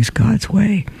doing things God's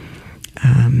way.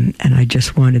 And I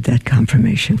just wanted that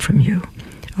confirmation from you.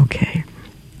 Okay.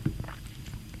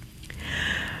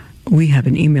 We have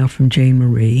an email from Jane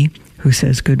Marie who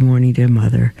says, Good morning, dear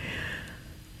mother.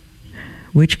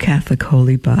 Which Catholic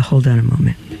Holy Bible... Hold on a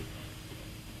moment.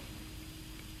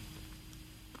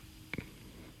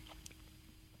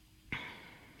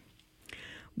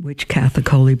 Which Catholic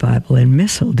Holy Bible and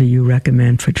Missal do you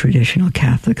recommend for traditional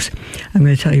Catholics? I'm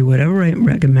going to tell you whatever I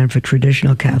recommend for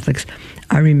traditional Catholics,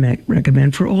 I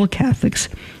recommend for all Catholics.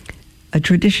 A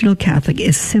traditional Catholic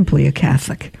is simply a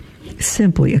Catholic.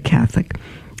 Simply a Catholic.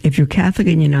 If you're Catholic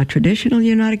and you're not traditional,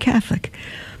 you're not a Catholic.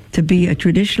 To be a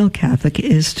traditional Catholic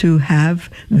is to have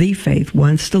the faith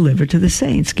once delivered to the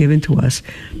saints, given to us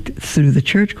through the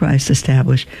Church Christ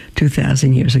established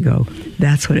 2,000 years ago.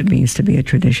 That's what it means to be a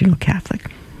traditional Catholic.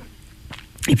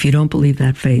 If you don't believe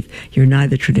that faith, you're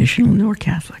neither traditional nor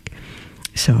Catholic.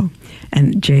 So,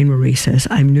 and Jane Marie says,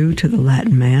 I'm new to the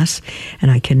Latin Mass,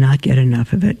 and I cannot get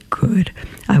enough of it. Good.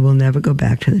 I will never go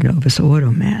back to the Novus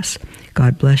Ordo Mass.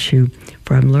 God bless you,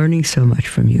 for I'm learning so much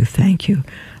from you. Thank you.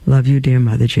 Love you, dear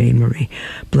Mother Jane Marie.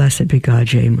 Blessed be God,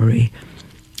 Jane Marie.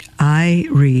 I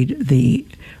read the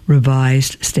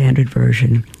Revised Standard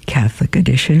Version Catholic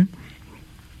edition.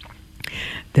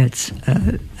 That's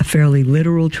a fairly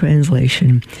literal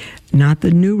translation, not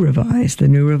the New Revised. The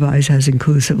New Revised has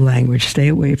inclusive language. Stay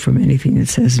away from anything that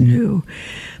says new.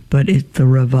 But it's the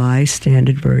Revised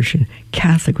Standard Version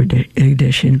Catholic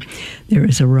edition. There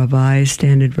is a Revised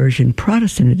Standard Version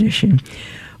Protestant edition,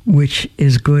 which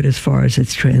is good as far as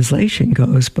its translation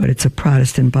goes, but it's a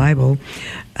Protestant Bible,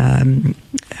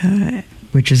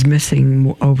 which is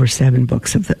missing over 7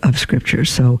 books of Scripture,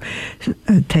 so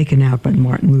taken out by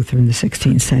Martin Luther in the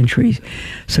 16th century.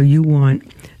 So you want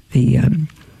the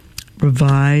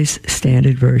Revised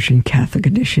Standard Version Catholic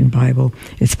Edition Bible.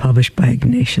 It's published by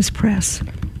Ignatius Press.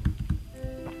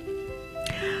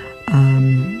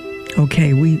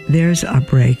 Okay, there's our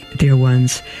break, dear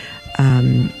ones.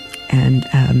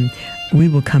 And we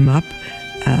will come up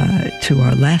to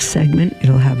our last segment.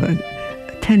 It'll have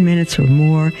 10 minutes or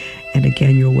more. And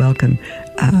again, you're welcome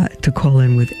to call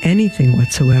in with anything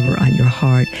whatsoever on your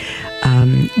heart.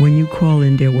 When you call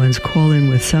in, dear ones, call in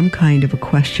with some kind of a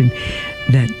question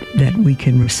that we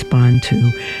can respond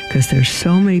to, because there's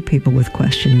so many people with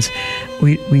questions.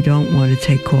 We don't want to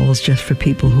take calls just for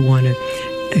people who want to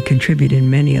contribute in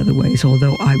many other ways,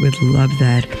 although I would love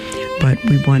that. but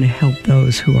we want to help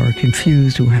those who are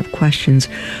confused, who have questions,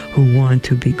 who want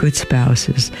to be good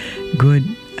spouses, good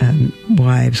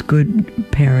wives, good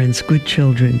parents, good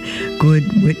children, good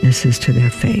witnesses to their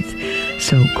faith.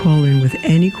 So call in with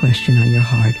any question on your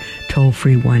heart, toll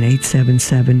free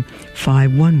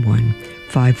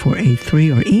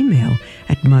 1-877-511-5483, or email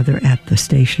at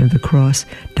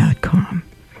mother@thestationofthecross.com.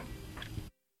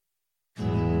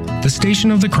 The Station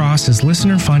of the Cross is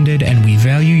listener-funded, and we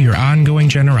value your ongoing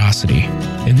generosity.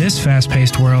 In this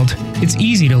fast-paced world, it's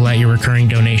easy to let your recurring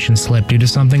donation slip due to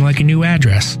something like a new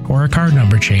address or a card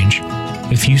number change.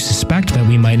 If you suspect that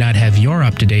we might not have your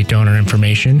up-to-date donor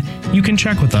information, you can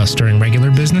check with us during regular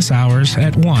business hours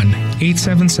at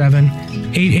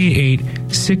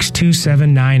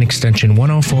 1-877-888-6279 extension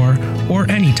 104, or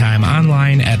anytime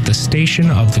online at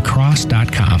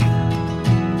thestationofthecross.com.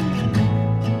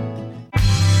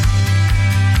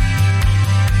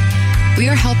 We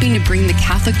are helping to bring the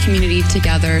Catholic community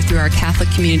together through our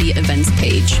Catholic Community Events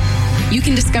page. You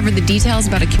can discover the details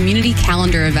about a community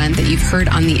calendar event that you've heard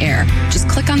on the air. Just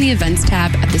click on the events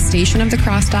tab at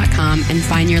thestationofthecross.com and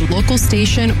find your local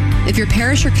station. If your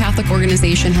parish or Catholic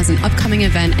organization has an upcoming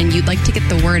event and you'd like to get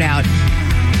the word out,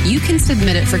 you can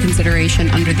submit it for consideration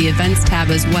under the events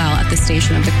tab as well at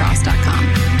thestationofthecross.com.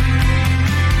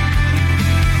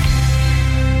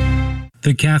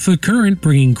 The Catholic Current,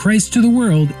 bringing Christ to the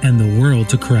world and the world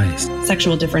to Christ.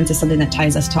 Sexual difference is something that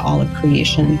ties us to all of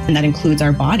creation, and that includes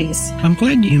our bodies. I'm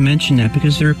glad you mentioned that,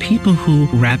 because there are people who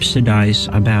rhapsodize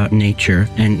about nature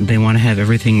and they want to have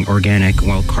everything organic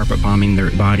while carpet bombing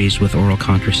their bodies with oral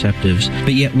contraceptives.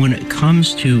 But yet when it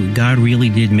comes to God really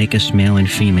did make us male and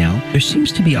female, there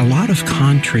seems to be a lot of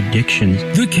contradictions.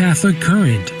 The Catholic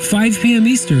Current, 5 p.m.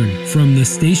 Eastern, from the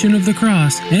Station of the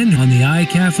Cross and on the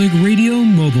iCatholic Radio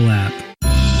mobile app.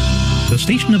 The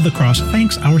Station of the Cross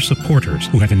thanks our supporters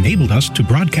who have enabled us to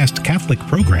broadcast Catholic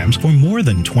programs for more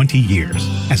than 20 years.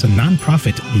 As a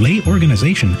nonprofit lay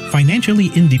organization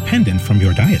financially independent from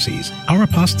your diocese, our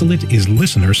apostolate is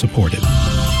listener-supported.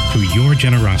 Through your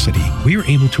generosity, we are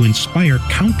able to inspire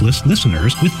countless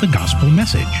listeners with the gospel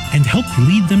message and help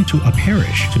lead them to a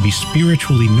parish to be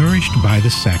spiritually nourished by the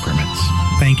sacraments.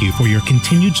 Thank you for your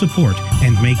continued support,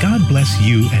 and may God bless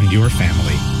you and your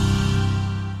family.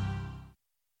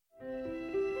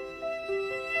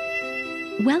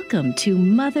 Welcome to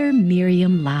Mother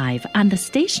Miriam Live on the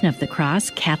Station of the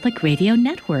Cross Catholic Radio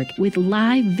Network, with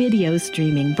live video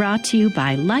streaming brought to you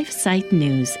by LifeSite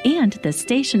News and the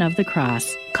Station of the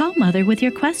Cross. Call Mother with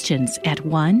your questions at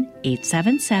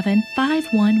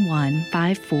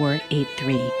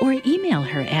 1-877-511-5483 or email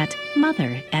her at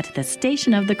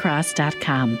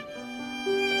mother@thestationofthecross.com.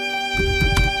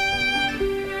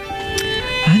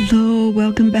 Hello,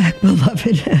 welcome back,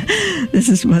 beloved. This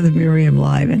is Mother Miriam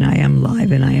Live, and I am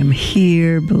live, and I am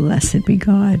here. Blessed be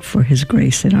God for His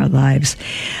grace in our lives.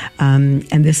 And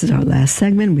this is our last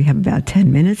segment. We have about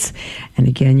 10 minutes. And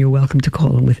again, you're welcome to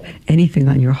call in with anything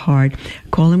on your heart.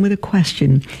 Call in with a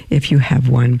question if you have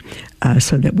one,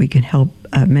 so that we can help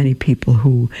many people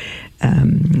who,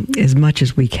 as much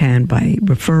as we can, by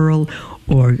referral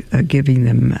or giving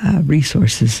them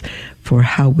resources for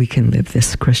how we can live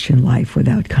this Christian life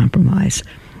without compromise.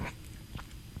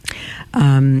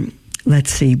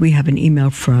 Let's see. We have an email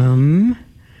from...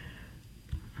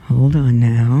 Hold on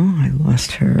now. I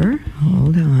lost her.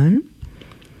 Hold on.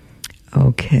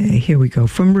 Okay, here we go.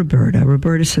 From Roberta.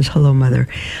 Roberta says, hello, Mother.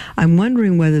 I'm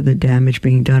wondering whether the damage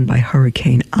being done by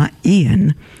Hurricane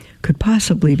Ian could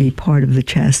possibly be part of the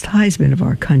chastisement of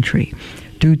our country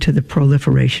due to the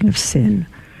proliferation of sin.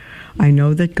 I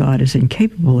know that God is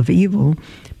incapable of evil,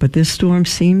 but this storm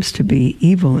seems to be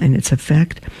evil in its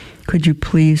effect. Could you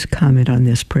please comment on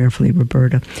this prayerfully,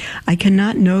 Roberta? I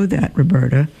cannot know that,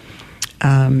 Roberta,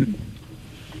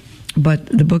 but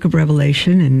the book of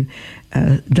Revelation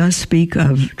does speak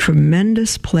of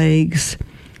tremendous plagues,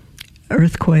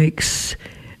 earthquakes,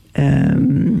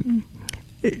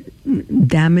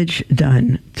 damage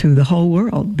done to the whole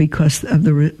world because of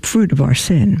the fruit of our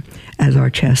sin as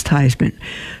our chastisement.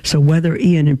 So whether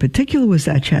Ian in particular was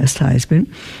that chastisement,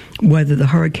 whether the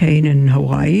hurricane in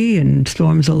Hawaii and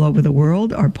storms all over the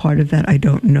world are part of that, I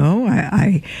don't know.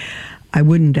 I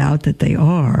wouldn't doubt that they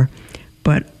are,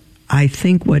 but I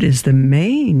think what is the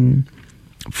main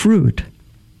fruit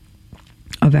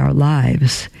of our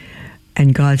lives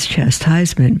and God's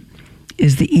chastisement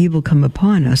is the evil come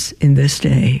upon us in this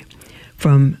day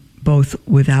from both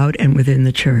without and within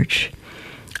the church.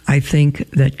 I think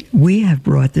that we have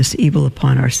brought this evil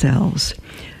upon ourselves.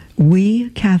 We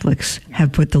Catholics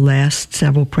have put the last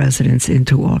several presidents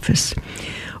into office.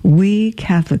 We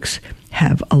Catholics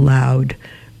have allowed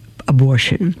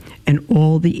abortion and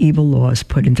all the evil laws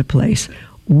put into place.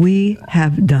 We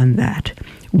have done that.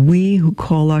 We who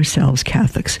call ourselves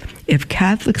Catholics. If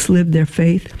Catholics lived their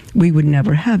faith, we would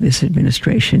never have this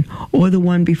administration or the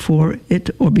one before it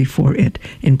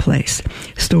in place.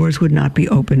 Stores would not be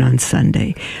open on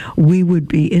Sunday. We would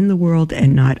be in the world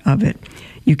and not of it.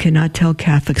 You cannot tell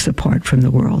Catholics apart from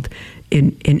the world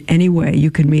in any way.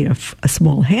 You can meet a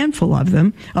small handful of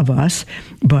them, of us,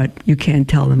 but you can't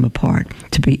tell them apart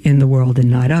to be in the world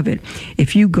and not of it.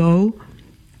 If you go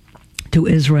to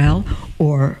Israel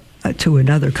or to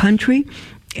another country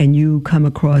and you come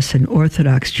across an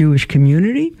Orthodox Jewish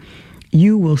community,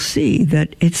 you will see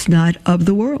that it's not of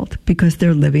the world because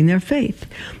they're living their faith.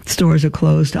 Stores are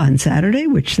closed on Saturday,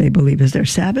 which they believe is their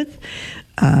Sabbath,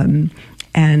 and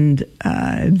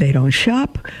they don't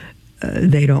shop,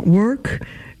 they don't work,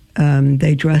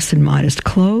 they dress in modest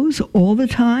clothes all the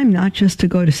time, not just to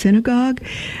go to synagogue.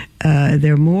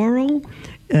 They're moral.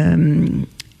 They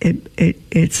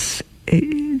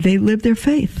live their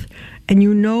faith. And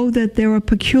you know that they're a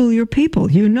peculiar people.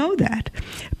 You know that.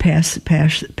 Past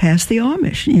the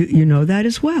Amish. You know that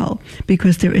as well,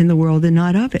 because they're in the world and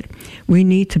not of it. We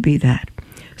need to be that.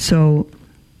 So,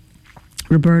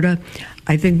 Roberta,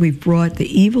 I think we've brought the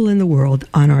evil in the world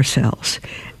on ourselves.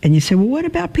 And you say, well, what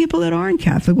about people that aren't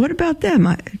Catholic? What about them?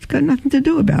 It's got nothing to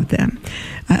do about them.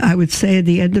 I would say at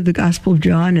the end of the Gospel of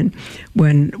John, and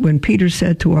when Peter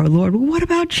said to our Lord, well, what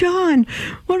about John?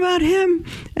 What about him?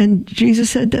 And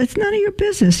Jesus said, it's none of your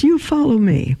business. You follow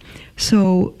me.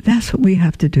 So that's what we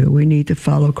have to do. We need to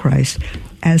follow Christ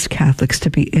as Catholics, to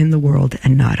be in the world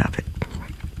and not of it.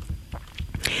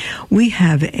 We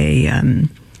have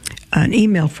an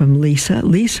email from Lisa.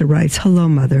 Lisa writes, hello,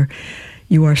 Mother.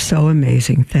 You are so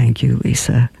amazing. Thank you,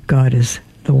 Lisa. God is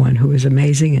the one who is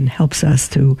amazing and helps us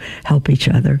to help each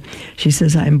other. She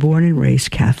says, I am born and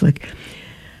raised Catholic.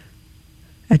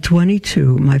 At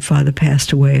 22, my father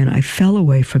passed away, and I fell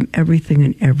away from everything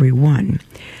and everyone.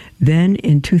 Then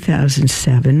in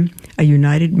 2007, a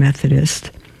United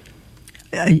Methodist.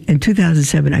 In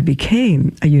 2007, I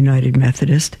became a United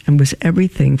Methodist and was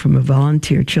everything from a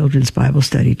volunteer children's Bible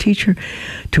study teacher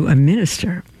to a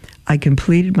minister. I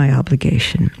completed my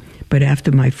obligation, but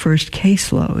after my first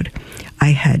caseload, I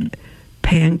had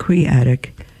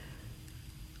pancreatic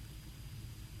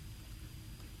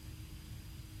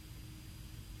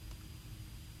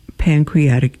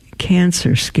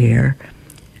cancer scare.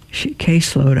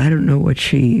 Caseload, I don't know what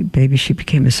maybe she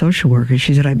became a social worker.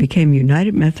 She said, I became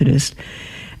United Methodist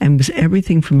and was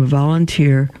everything from a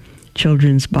volunteer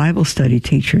children's Bible study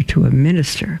teacher to a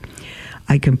minister.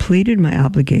 I completed my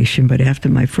obligation, but after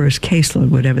my first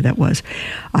caseload, whatever that was,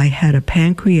 I had a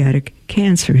pancreatic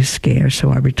cancer scare,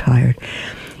 so I retired.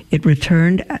 It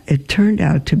turned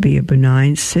out to be a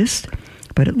benign cyst,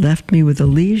 but it left me with a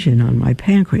lesion on my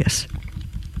pancreas.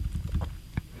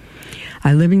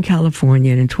 I live in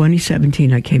California, and in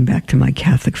 2017 I came back to my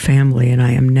Catholic family, and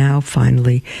I am now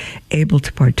finally able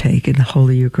to partake in the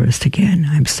Holy Eucharist again.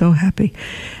 I'm so happy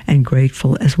and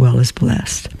grateful as well as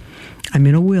blessed. I'm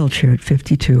in a wheelchair at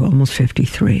 52, almost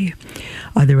 53.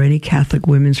 Are there any Catholic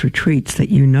women's retreats that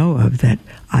you know of that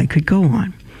I could go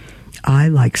on? I,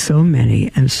 like so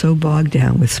many, am so bogged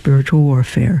down with spiritual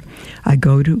warfare. I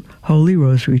go to Holy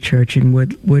Rosary Church in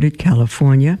Wooded,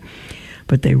 California,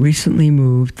 but they recently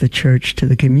moved the church to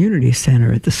the community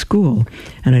center at the school,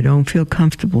 and I don't feel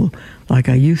comfortable like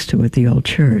I used to at the old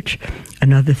church.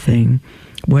 Another thing,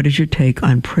 what is your take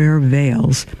on prayer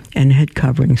veils and head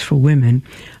coverings for women?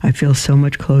 I feel so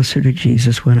much closer to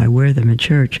Jesus when I wear them in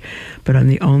church, but I'm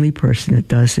the only person that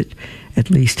does it,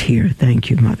 at least here. Thank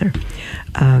you, Mother.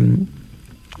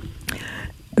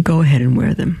 Go ahead and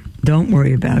wear them. Don't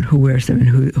worry about who wears them and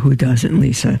who doesn't,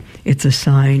 Lisa. It's a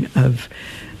sign of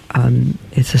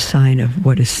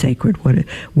what is sacred.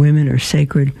 Women are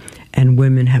sacred, and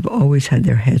women have always had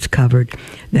their heads covered.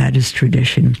 That is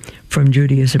tradition from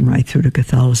Judaism right through to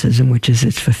Catholicism, which is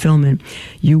its fulfillment.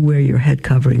 You wear your head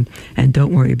covering, and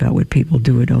don't worry about what people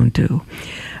do or don't do.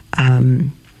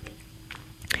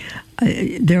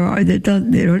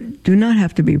 There do not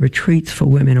have to be retreats for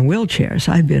women in wheelchairs.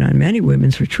 I've been on many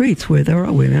women's retreats where there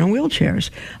are women in wheelchairs.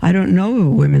 I don't know of a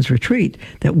women's retreat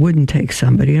that wouldn't take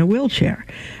somebody in a wheelchair.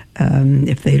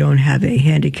 If they don't have a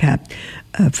handicapped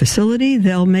facility,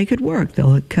 they'll make it work.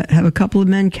 They'll have a couple of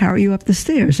men carry you up the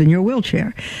stairs in your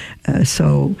wheelchair.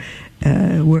 So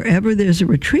wherever there's a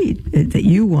retreat that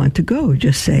you want to go,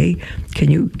 just say,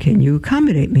 can you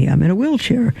accommodate me? I'm in a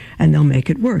wheelchair, and they'll make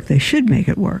it work. They should make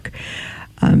it work.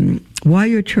 Why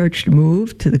your church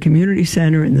moved to the community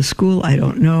center and the school, I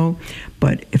don't know.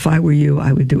 But if I were you,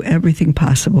 I would do everything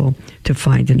possible to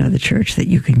find another church that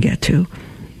you can get to.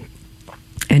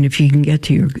 And if you can get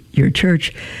to your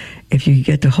church, if you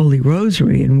get to Holy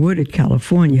Rosary in Wooded,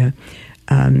 California,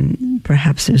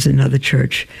 perhaps there's another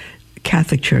church,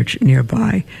 Catholic church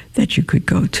nearby that you could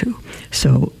go to.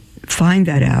 So find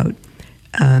that out.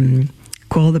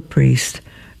 Call the priest.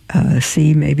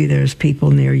 See, maybe there's people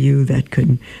near you that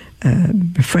could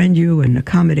befriend you and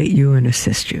accommodate you and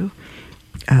assist you.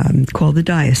 Call the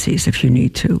diocese if you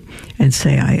need to, and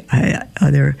say,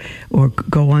 or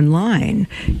go online.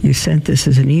 You sent this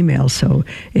as an email, so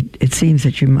it seems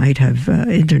that you might have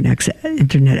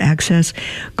internet access.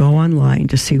 Go online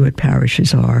to see what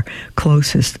parishes are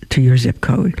closest to your zip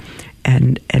code,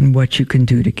 and what you can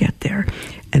do to get there.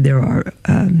 And there are,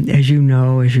 as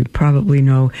you probably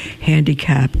know,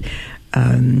 handicapped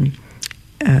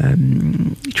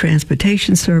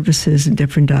transportation services in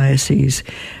different dioceses.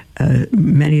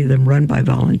 Many of them run by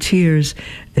volunteers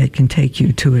that can take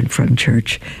you to and from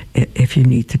church if you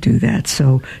need to do that.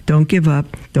 So don't give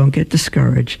up. Don't get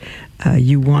discouraged.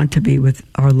 You want to be with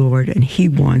our Lord, and He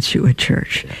wants you at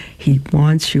church. He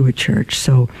wants you at church.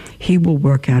 So He will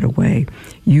work out a way.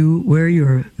 You wear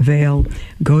your veil,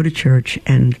 go to church,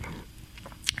 and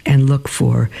look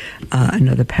for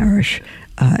another parish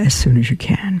as soon as you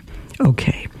can.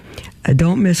 Okay.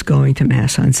 Don't miss going to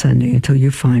Mass on Sunday until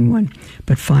you find one,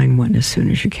 but find one as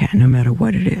soon as you can, no matter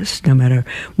what it is, no matter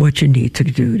what you need to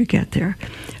do to get there.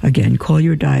 Again, call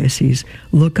your diocese,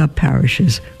 look up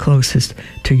parishes closest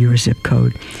to your zip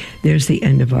code. There's the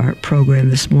end of our program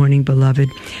this morning,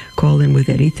 beloved. Call in with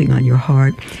anything on your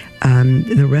heart.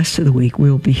 The rest of the week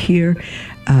we'll be here.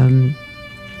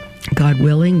 God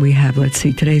willing, we have,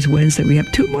 today's Wednesday. We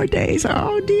have 2 more days.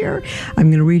 Oh, dear. I'm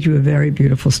going to read you a very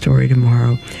beautiful story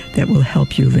tomorrow that will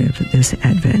help you live this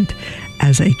Advent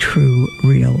as a true,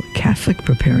 real Catholic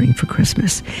preparing for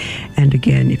Christmas. And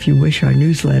again, if you wish our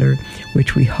newsletter,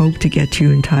 which we hope to get to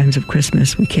you in times of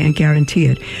Christmas, we can't guarantee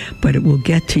it, but it will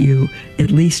get to you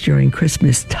at least during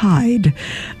Christmas tide,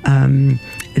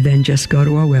 then just go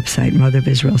to our website,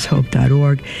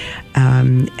 motherofisraelshope.org,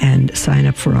 and sign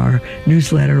up for our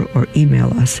newsletter or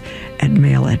email us at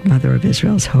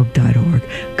mail@motherofisraelshope.org.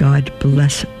 God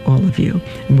bless all of you,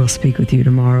 and we'll speak with you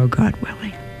tomorrow, God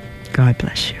willing. God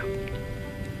bless you.